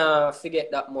I can't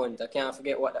forget that month. I can't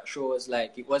forget what that show was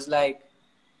like. It was like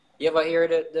you ever hear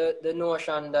the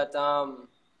notion that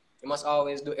you must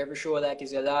always do every show like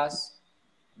it's your last.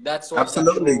 That's what that show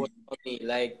Absolutely. was for me.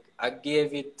 Like I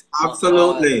gave it my all,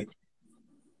 Absolutely.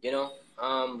 you know.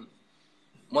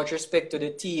 Much respect to the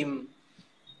team.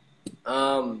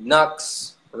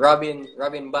 Knox,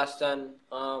 Robin Baston,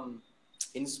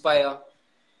 Inspire.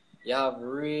 You have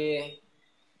Ray.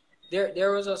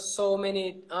 There was so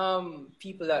many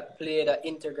people that played an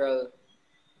integral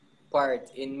part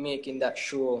in making that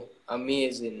show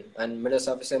amazing, and I just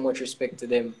have to say much respect to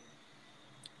them.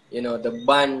 The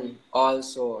band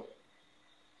also.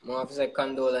 I have to say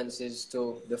condolences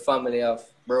to the family of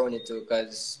Brownie too,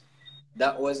 because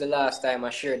that was the last time I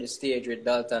shared the stage with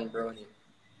Dalton Brownie,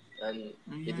 and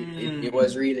it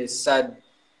was really sad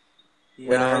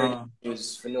when I heard Yeah. the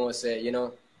news for no say,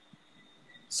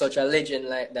 such a legend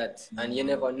like that, and you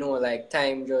never know, like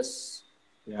time just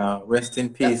Yeah. Rest in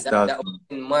that peace, that was Dalton.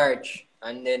 in March,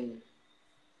 and then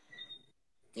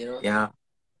you know, Yeah.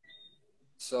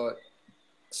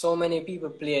 so many people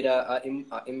played a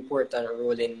important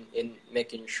role in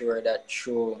making sure that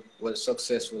show was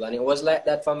successful, and it was like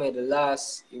that for me.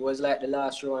 It was like the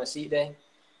last show I see there.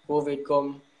 COVID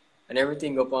come and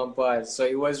everything up on pause, so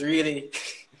it was really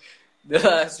the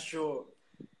last show.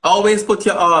 Always put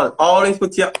your all. Always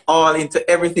put your all into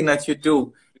everything that you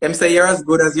do. Them say you're as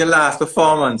good as your last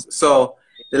performance. So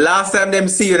the last time them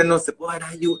see you, they know say, boy,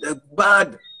 that you the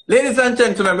bad. Ladies and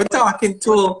gentlemen, we're talking It was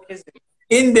to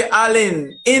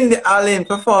amazing. Indie Allen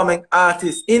performing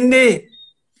artist. Indie.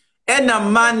 Edna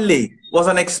Manley was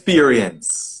an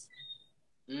experience.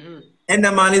 Mm-hmm.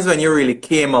 Edna Manley is when you really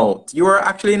came out. You were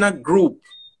actually in a group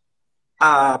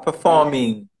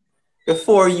performing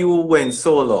before you went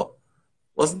solo.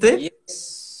 Wasn't it?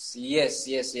 Yes.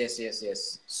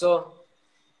 So,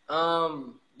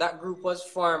 that group was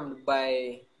formed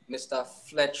by Mr.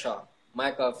 Fletcher,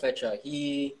 Michael Fletcher.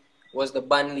 He was the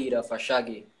band leader for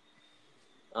Shaggy.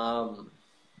 Um,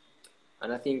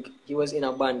 and I think he was in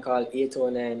a band called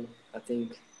 809, I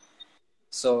think.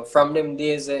 So from them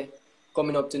days,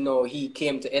 coming up to now, he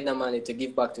came to Edna Manley to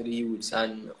give back to the youths,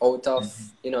 and out of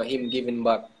him giving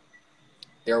back,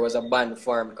 there was a band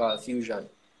formed called Fusion,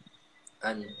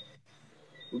 and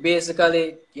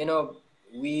basically,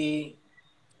 we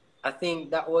I think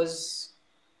that was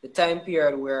the time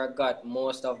period where I got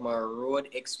most of my road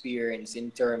experience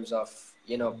in terms of,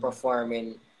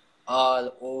 performing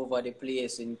all over the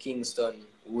place in Kingston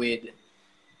with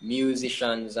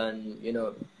musicians and,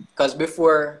 because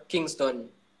before Kingston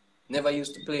never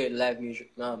used to play live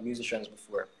musicians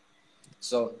before.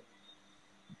 So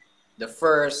the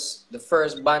first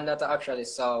band that I actually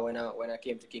saw when I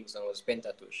came to Kingston was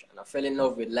Pentatouch, and I fell in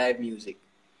love with live music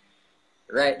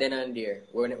right then and there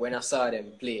when I saw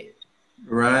them play.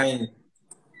 Right.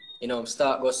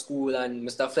 Start go school and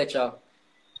Mr. Fletcher.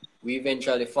 We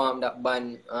eventually formed that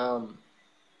band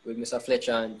with Mr.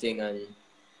 Fletcher and thing, and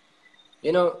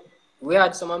you know, we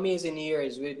had some amazing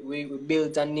years. We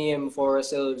built a name for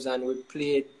ourselves and we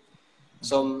played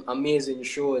some amazing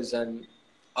shows, and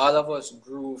all of us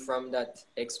grew from that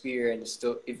experience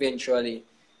to eventually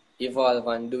evolve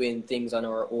and doing things on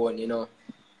our own. You know,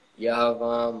 you have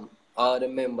all the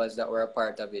members that were a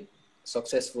part of it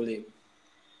successfully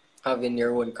having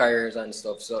their own careers and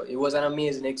stuff. So it was an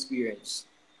amazing experience.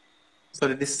 So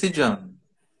the decision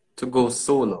to go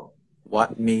solo,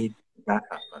 what made that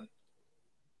happen?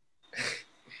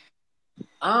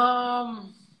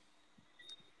 Um,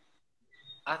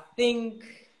 I think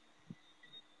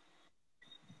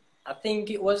I think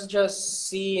it was just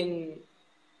seeing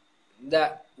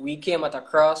that we came at a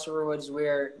crossroads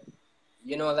where,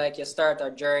 you know, like you start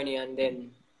a journey and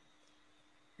then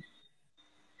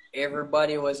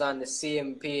everybody was on the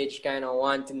same page, kind of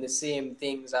wanting the same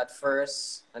things at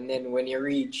first, and then when you're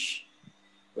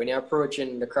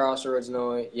approaching the crossroads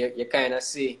now, you kind of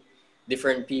see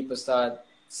different people start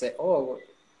say, oh,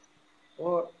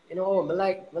 well, you know, oh, me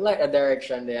like a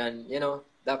direction there, and you know,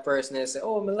 that person is say,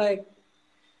 oh, me like,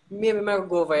 maybe me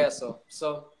go over here,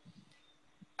 so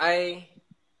I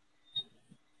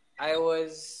I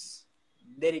was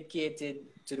dedicated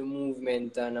to the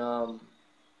movement, and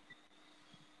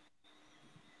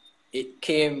it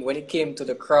came to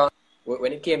the crossroad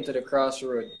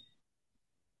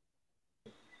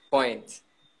point,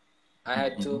 I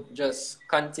had Mhm. to just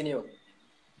continue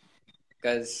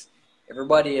because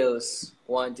everybody else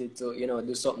wanted to, you know,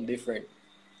 do something different.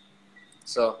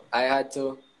 So I had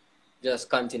to just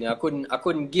continue. I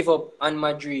couldn't give up on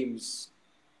my dreams.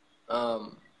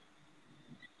 Um,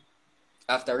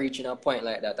 After reaching a point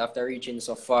like that, after reaching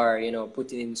so far, you know,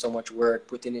 putting in so much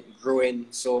work, growing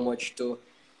so much to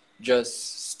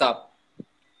just stop.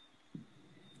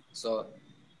 So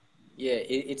yeah,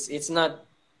 it's not.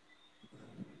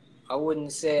 I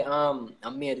wouldn't say I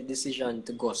made a decision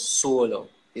to go solo.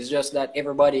 It's just that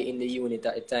everybody in the unit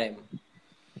at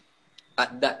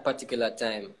that particular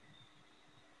time,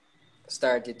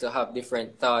 started to have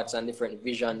different thoughts and different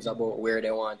visions about where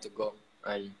they want to go,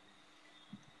 and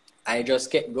I just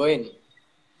kept going.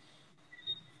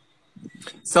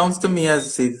 Sounds to me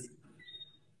as if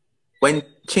when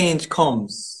change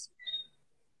comes,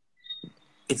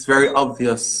 it's very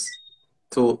obvious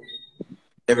to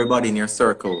everybody in your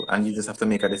circle, and you just have to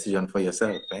make a decision for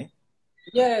yourself, right?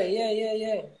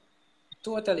 Yeah.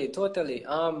 Totally.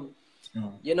 Mm.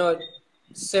 You know,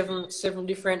 seven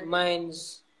different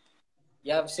minds.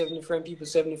 You have seven different people,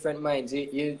 seven different minds.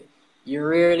 You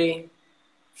rarely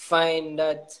find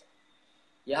that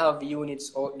you have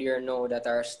units out there now that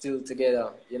are still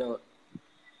together. You know,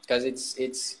 because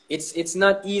it's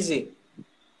not easy.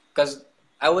 Because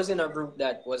I was in a group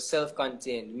that was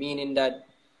self-contained, meaning that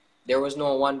there was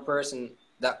no one person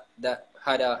that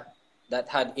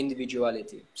had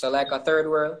individuality. So like a third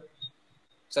world.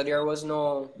 So there was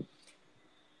no,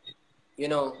 you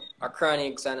know, a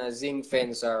Chronix and a Zinc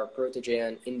Fence or a Protege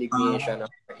and Indignation. Or,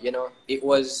 you know, it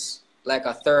was like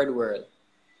a third world.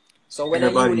 So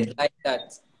Everybody.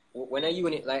 when a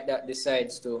unit like that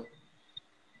decides to,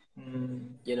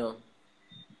 Mm. you know,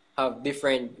 have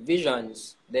different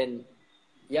visions, then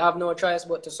you have no choice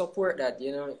but to support that.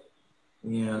 You know,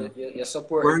 Yeah. you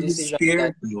support the Were you decision that,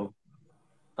 scared though?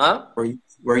 huh?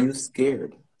 Were you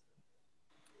scared?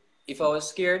 If I was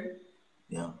scared,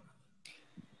 Yeah.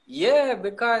 yeah,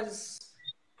 because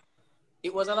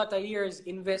it was a lot of years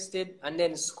invested, and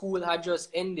then school had just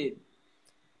ended.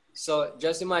 So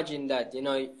just imagine that, you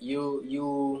know,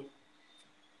 you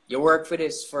work for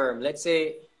this firm. Let's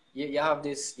say you have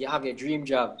your dream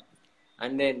job,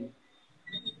 and then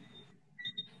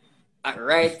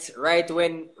right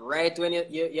when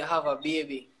you have a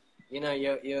baby, you know,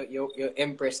 your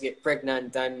empress get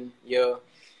pregnant, and you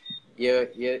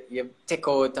take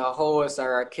out a house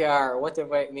or a car,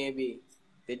 whatever it may be.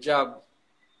 The job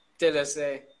tell us,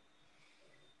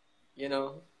 you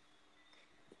know,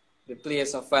 the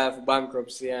place of file for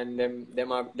bankruptcy, and them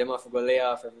have to go lay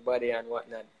off everybody and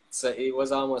whatnot. So it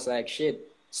was almost like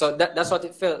shit. So that's what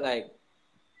it felt like,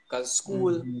 because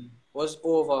school Mhm. was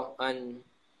over and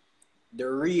the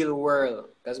real world.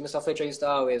 Because Mr. Fletcher used to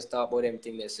always talk about them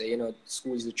things. They say, you know,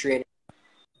 school is the training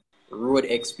road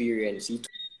experience. He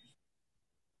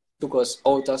took us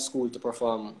out of school to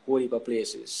perform whole heap of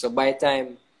places. So by the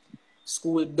time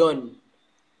school done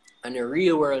and the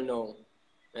real world now,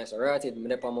 I said, right,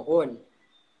 I'm on my own.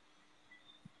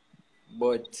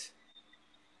 But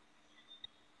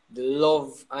the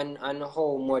love and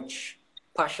how much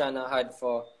passion I had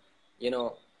for, you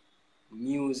know,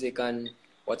 music and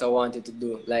what I wanted to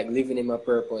do, like living in my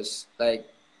purpose. Like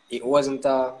it wasn't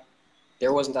a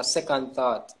there wasn't a second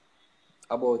thought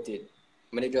about it.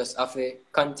 I just have to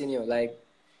continue. Like,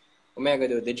 what am I gonna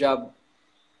do? The job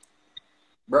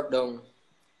broke down,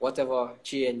 whatever,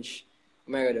 change.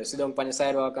 What am I gonna do? Sit down on the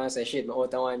sidewalk and say, shit, I'm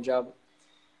out of one job.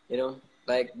 You know?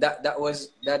 Like,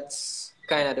 that's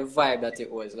kind of the vibe that it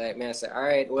was. Like, man, I said, all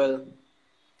right, well,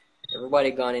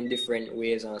 everybody gone in different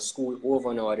ways and school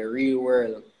over now, the real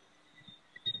world.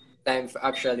 Time for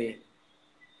actually,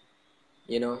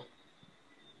 you know,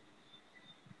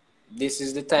 this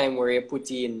is the time where you put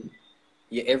in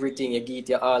your everything, you get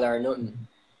your all or nothing.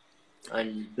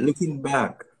 And Looking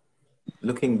back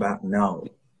now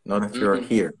that you're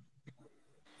here,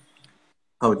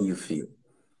 how do you feel?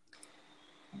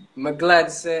 I'm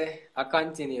glad say I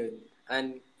continued.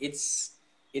 And it's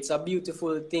a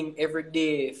beautiful thing every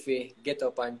day if you get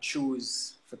up and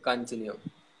choose to continue.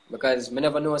 Because I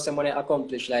never know somebody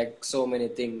accomplish like so many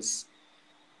things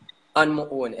on my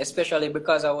own, especially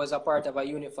because I was a part of a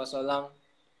unit for so long.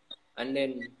 And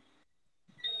then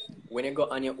when you go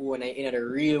on your own and in the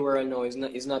real world now,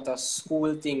 it's not a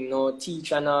school thing. No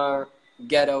teacher nor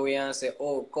get away and say,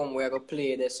 oh, come, we're going to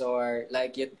play this. Or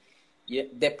like you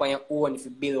dep on your own if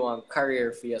you build one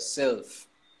career for yourself.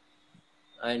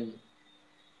 And,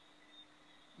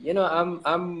 you know,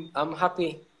 I'm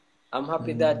happy. I'm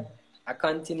happy that I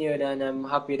continued, and I'm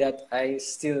happy that I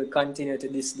still continue to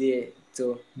this day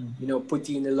to, you know, put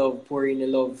in the love, pour in the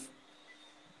love.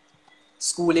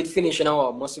 School it finished now,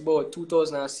 must be about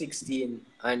 2016,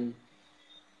 and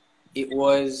it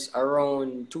was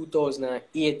around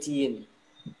 2018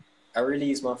 I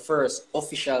released my first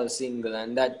official single,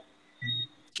 and that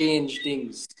changed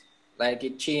things. Like,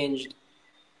 it changed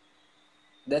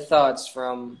the thoughts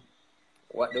from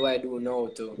what do I do now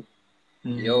to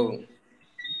yo,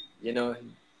 you know,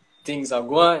 things are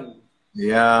going.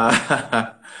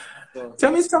 Yeah. So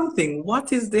Tell me something.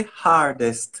 What is the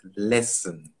hardest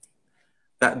lesson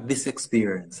that this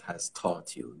experience has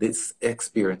taught you? This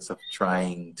experience of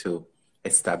trying to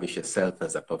establish yourself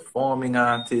as a performing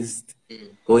artist,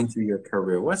 going through your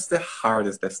career. What's the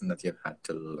hardest lesson that you've had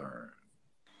to learn?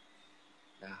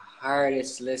 the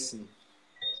hardest lesson.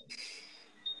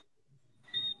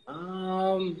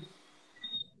 Um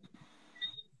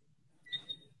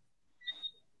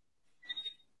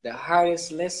the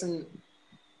hardest lesson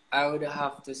I would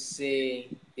have to say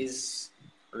is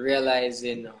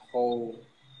realizing how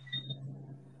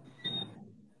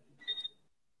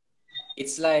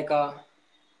it's like a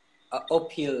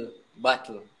uphill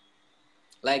battle.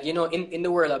 Like, you know, in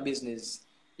the world of business,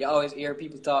 you always hear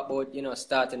people talk about, you know,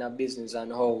 starting a business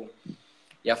and how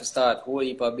you have to start a whole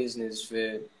heap of business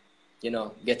for, you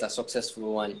know, get a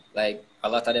successful one. Like, a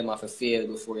lot of them have to fail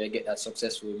before you get that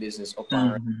successful business up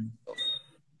and running and stuff.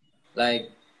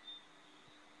 Like,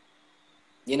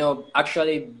 you know,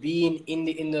 actually being in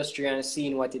the industry and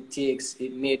seeing what it takes,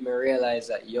 it made me realize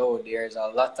that, yo, there's a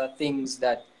lot of things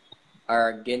that are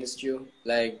against you,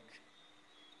 like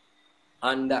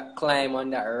on that climb,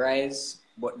 on that rise,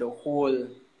 but the whole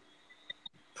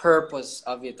purpose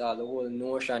of it all, the whole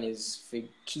notion is to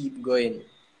keep going.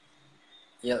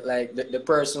 Yeah, like the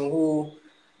person who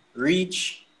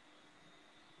reach,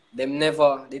 them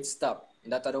never did stop.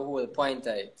 That's the whole point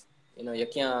of it. You know, you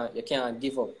can't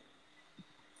give up.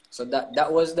 So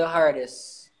that was the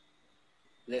hardest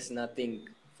lesson, I think,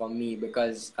 for me,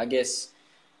 because I guess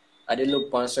I did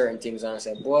look on certain things and I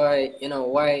said, boy, you know,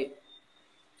 why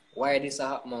this a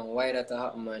happen, man? Why that a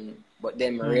happen, man? But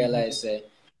then I realized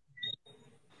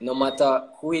no matter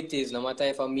who it is, no matter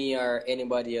if I'm me or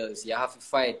anybody else, you have to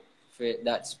fight for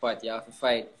that spot. You have to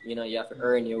fight, you know, you have to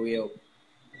earn your way up.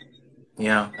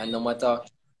 Yeah. And no matter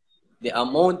the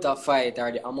amount of fight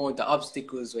or the amount of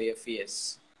obstacles where you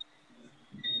face,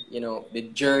 you know, the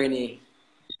journey,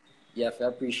 you have to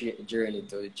appreciate the journey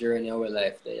too. The journey of our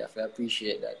life there, you have to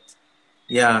appreciate that.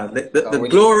 Yeah, the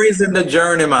glory is in the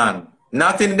journey, man,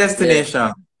 not in the destination.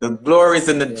 Yeah. The glory is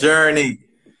in the journey.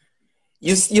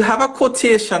 You have a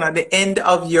quotation at the end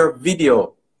of your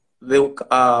video,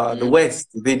 the West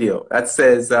video, that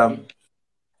says,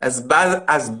 as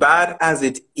bad as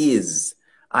it is,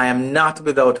 I am not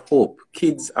without hope.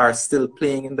 Kids are still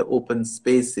playing in the open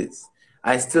spaces.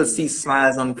 I still see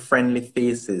smiles on friendly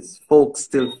faces. Folks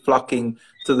still flocking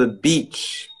to the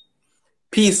beach.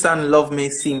 Peace and love may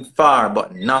seem far,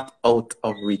 but not out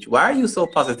of reach. Why are you so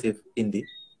positive, Indy?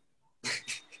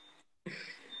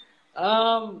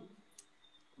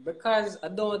 Because I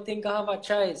don't think I have a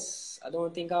choice. I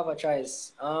don't think I have a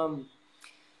choice. I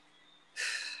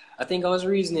think I was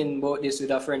reasoning about this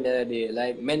with a friend the other day.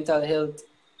 Like, mental health,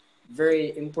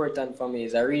 very important for me.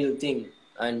 It's a real thing.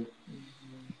 And,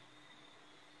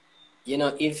 you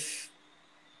know, if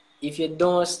you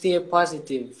don't stay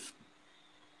positive,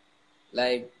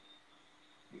 like,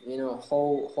 you know,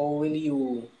 how will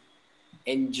you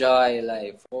enjoy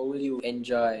life? How will you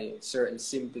enjoy certain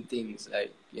simple things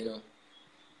like, you know,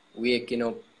 waking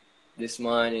up this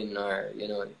morning, or, you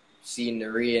know, seeing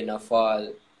the rain or fall,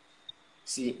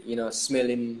 you know,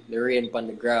 smelling the rain upon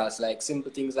the grass, like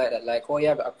simple things like that. Like, how you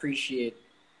have to appreciate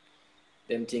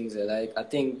them things. Like, I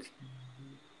think,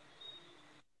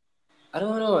 I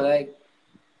don't know, like,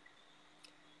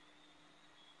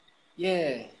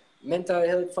 yeah, mental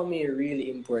health for me is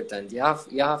really important. You have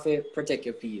to protect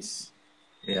your peace.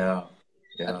 Yeah.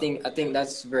 I think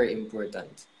that's very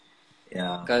important,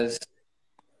 Yeah. because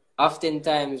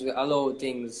oftentimes we allow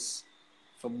things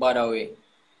to bother we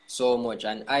so much,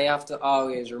 and I have to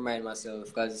always remind myself,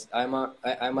 because I'm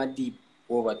a deep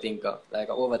overthinker. Like,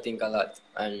 I overthink a lot,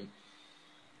 and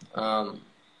um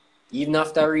even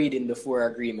after reading the four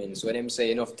agreements, when them say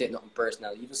you know take nothing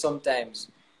personal, even sometimes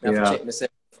I have to Yeah. check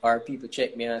myself, or people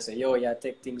check me and I say, yo, yeah,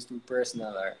 take things too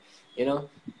personal, or you know.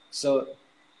 So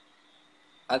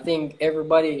I think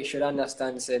everybody should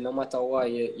understand, say, no matter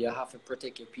what, you have to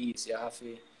protect your peace. You have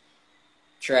to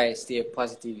try stay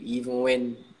positive, even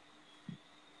when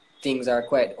things are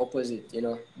quite opposite, you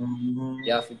know.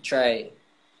 You have to try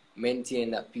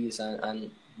maintain that peace,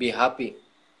 and be happy.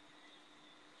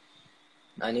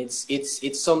 And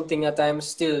it's something that I'm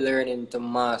still learning to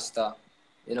master,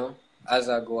 you know, as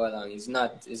I go along. It's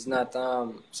not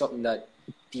something that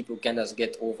people can just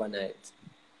get overnight.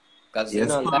 Because you Yes,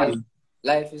 know, man.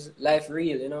 life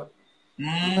real, you know.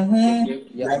 Like,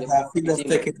 You I feel put just in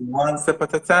take it one step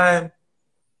at a time.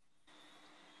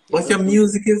 you But your put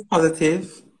music is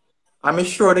positive. I'm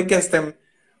sure the guests them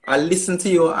I listen to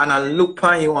you and I look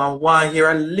on you and want to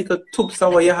hear a little tips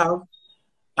of what you have.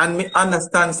 And me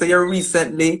understand, so you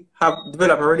recently have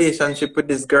developed a relationship with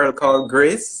this girl called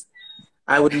Grace.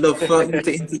 I would love for you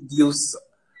to introduce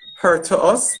her to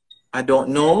us. I don't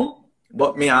know,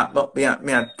 but me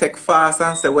I take fast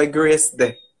and say where Grace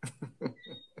there.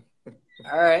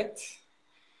 All right,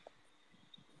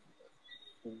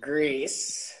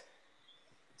 Grace.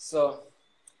 So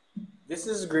this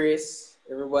is Grace,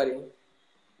 everybody.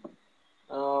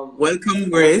 Um, Welcome, I want this.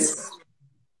 Grace.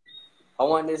 I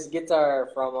want this guitar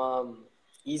from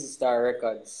Easy Star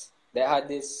Records. They had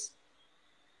this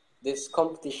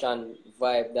competition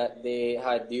vibe that they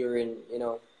had during, you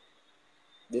know,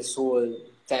 this whole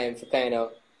time to kind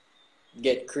of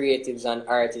get creatives and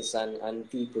artists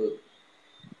and people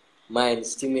mind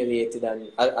stimulated, and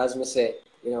as I say,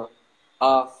 you know,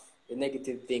 off the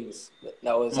negative things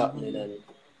that was happening. Mhm. And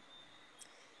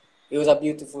it was a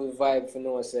beautiful vibe for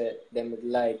no say them would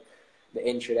like the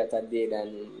entry that I did.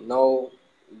 And now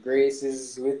Grace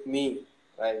is with me,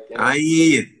 like, you know,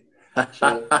 Aye. she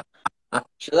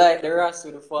she like the rest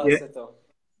with the Yeah. falsetto.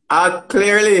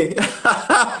 Clearly.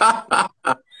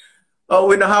 Oh,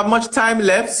 we don't have much time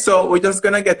left, so we're just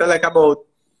gonna get like about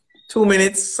 2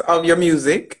 minutes of your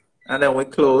music, and then we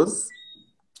close.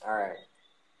 All right.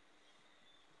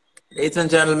 Ladies and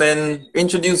gentlemen,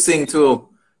 introducing to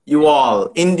you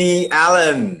all, Indy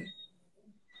Allen.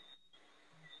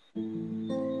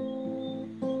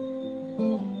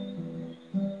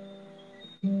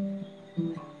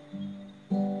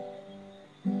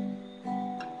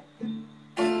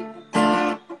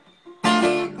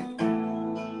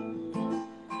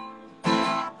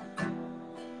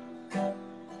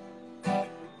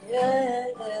 Yeah,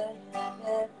 yeah, yeah,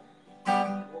 yeah.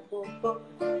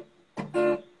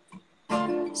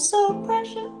 So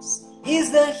precious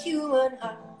is the human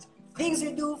heart. Things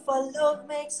we do for love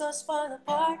makes us fall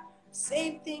apart.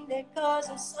 Same thing that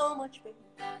causes so much pain.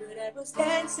 But I was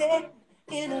dancing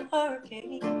in a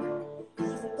hurricane.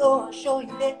 Even though I show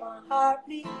you that my heart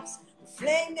bleeds, the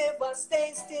flame never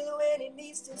stays still when it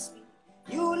needs to speak.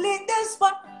 You lit the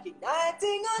spark,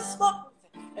 igniting us both,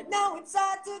 and now it's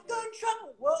hard to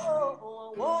control.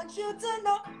 Whoa, I want you to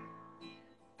know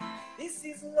this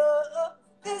is love,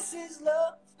 this is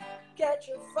love. Catch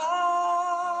a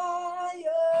fire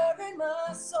in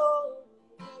my soul.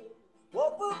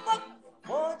 Whoa, whoa, whoa. I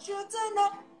want you to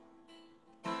know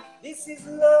this is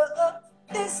love,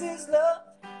 this is love.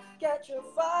 Catch a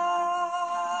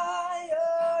fire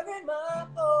in my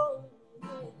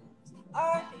bones.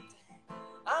 Alright,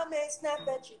 I may snap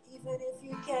at you even if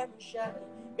you camera shy.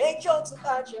 Make jokes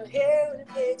about your hair and it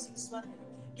makes you smile.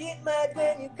 Get mad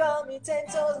when you call me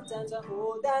 10,000 times. I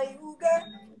hold on you, girl.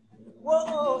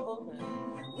 Whoa,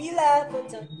 we laugh at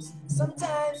times.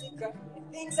 Sometimes we cry.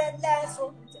 Things that last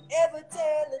won't ever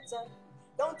tell the time.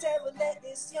 Don't ever let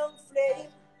this young flame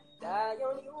die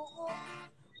on you.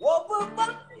 Whoa, whoa,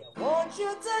 whoa. I want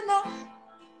you to know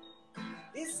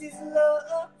this is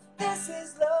love, this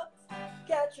is love.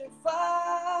 Catch a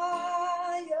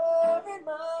fire fire in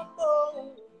my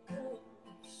bones.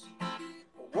 I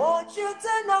want you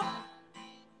to know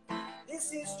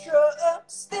this is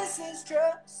trust, this is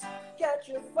trust. Catch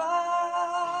a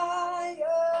fire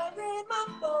in my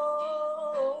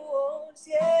bones,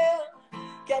 yeah.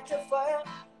 Catch a fire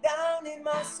down in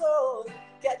my soul.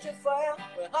 Catch a fire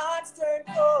when hearts turn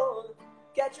cold.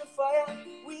 Catch a fire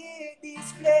with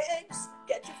these flames.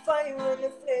 Catch a fire when the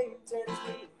flame turns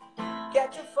blue.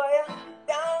 Catch a fire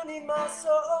down in my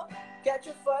soul. Catch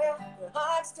a fire when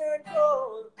hearts turn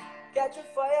cold. Catch a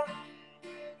fire.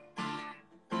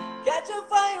 Catch a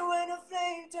fire when the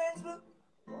flame turns blue.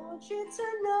 Want you to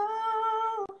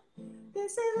know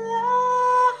this is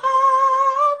love.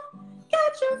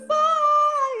 Catch a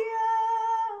fire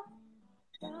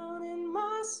down in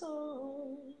my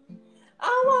soul.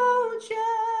 I want you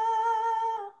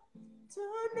to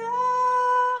know.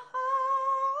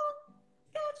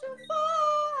 Catch a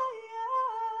fire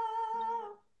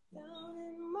down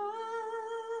in mine.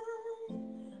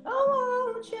 I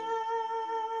want you.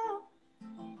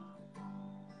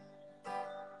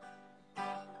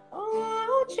 I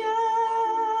want you.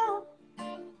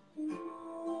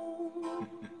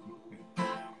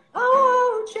 I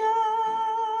want you.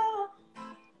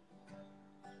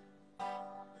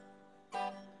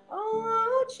 I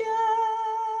want you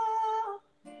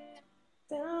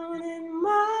down in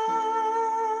my.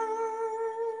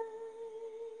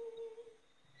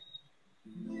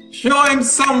 Show him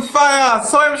some fire.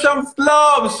 Show him some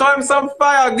love. Show him some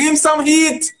fire. Give him some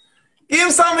heat. Give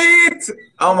him some heat.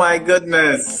 Oh my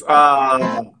goodness.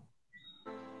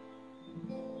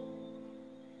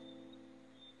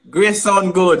 Grace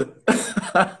sound good.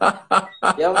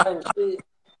 Yeah, man.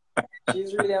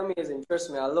 She's really amazing. Trust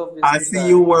me, I love this. I see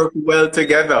you work well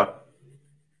together.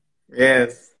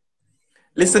 Yes.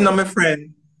 Listen, my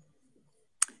friend.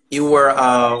 You were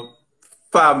a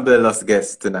fabulous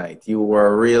guest tonight. You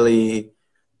were really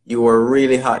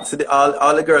hot. So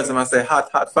all the girls must say hot,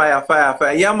 hot, fire, fire,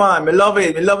 fire. Yeah, man, me love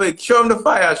it, me love it. Show them the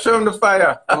fire, show them the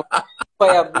fire.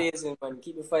 Fire blazing, man.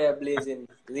 Keep the fire blazing,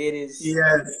 ladies.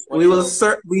 Yes, we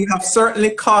have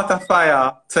certainly caught a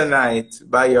fire tonight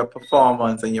by your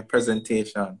performance and your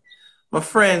presentation. My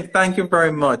friend, thank you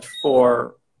very much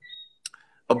for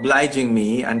obliging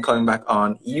me and coming back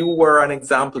on. You were an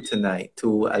example tonight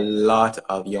to a lot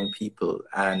of young people,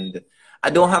 and I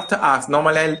don't have to ask.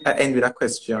 Normally, I end with a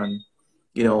question.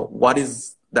 You know, what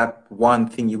is that one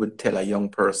thing you would tell a young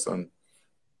person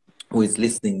who is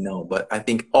listening now? But I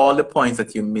think all the points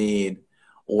that you made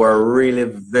were really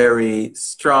very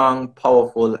strong,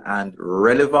 powerful, and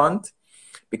relevant,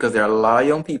 because there are a lot of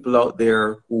young people out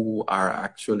there who are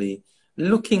actually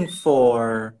looking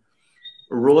for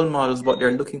role models, but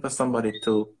they're looking for somebody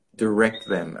to direct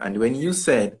them. And when you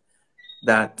said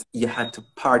that you had to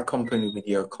part company with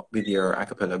your a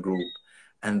cappella group,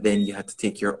 and then you had to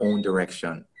take your own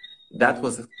direction, that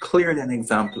was clearly an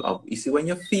example of, you see, when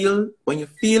you feel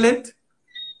it,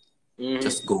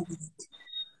 just go with it.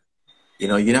 You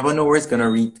know, you never know where it's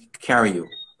gonna carry you,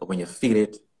 but when you feel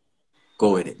it,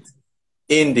 go with it.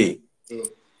 Indy.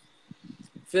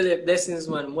 Philip, blessings,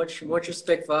 man. Much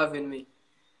respect for having me.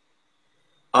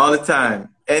 All the time,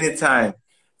 anytime.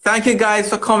 Thank you guys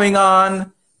for coming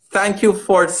on. Thank you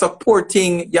for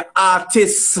supporting your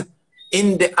artists,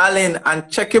 Indy Allen, and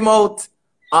check him out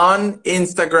on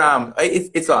Instagram.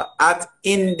 It's at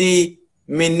Indy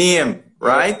Miname,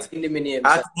 right? Indy Miname.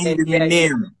 At Indy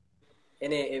Miname.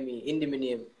 N-A-M-E, Indy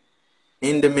Miname.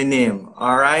 Indy Miname,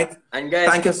 all right? And guys,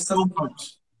 thank you so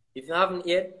much. If you haven't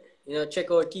yet, you know,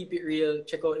 check out Keep It Real,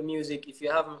 check out the music. If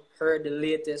you haven't heard the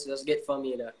latest, just get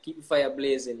familiar. Keep the fire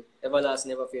blazing,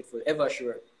 everlasting, ever faithful, ever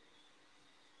sure.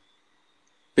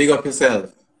 Big up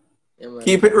yourself. Yeah,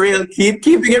 keep it real. Keep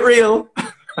keeping it real.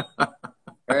 All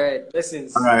right,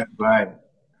 blessings. All right, bye.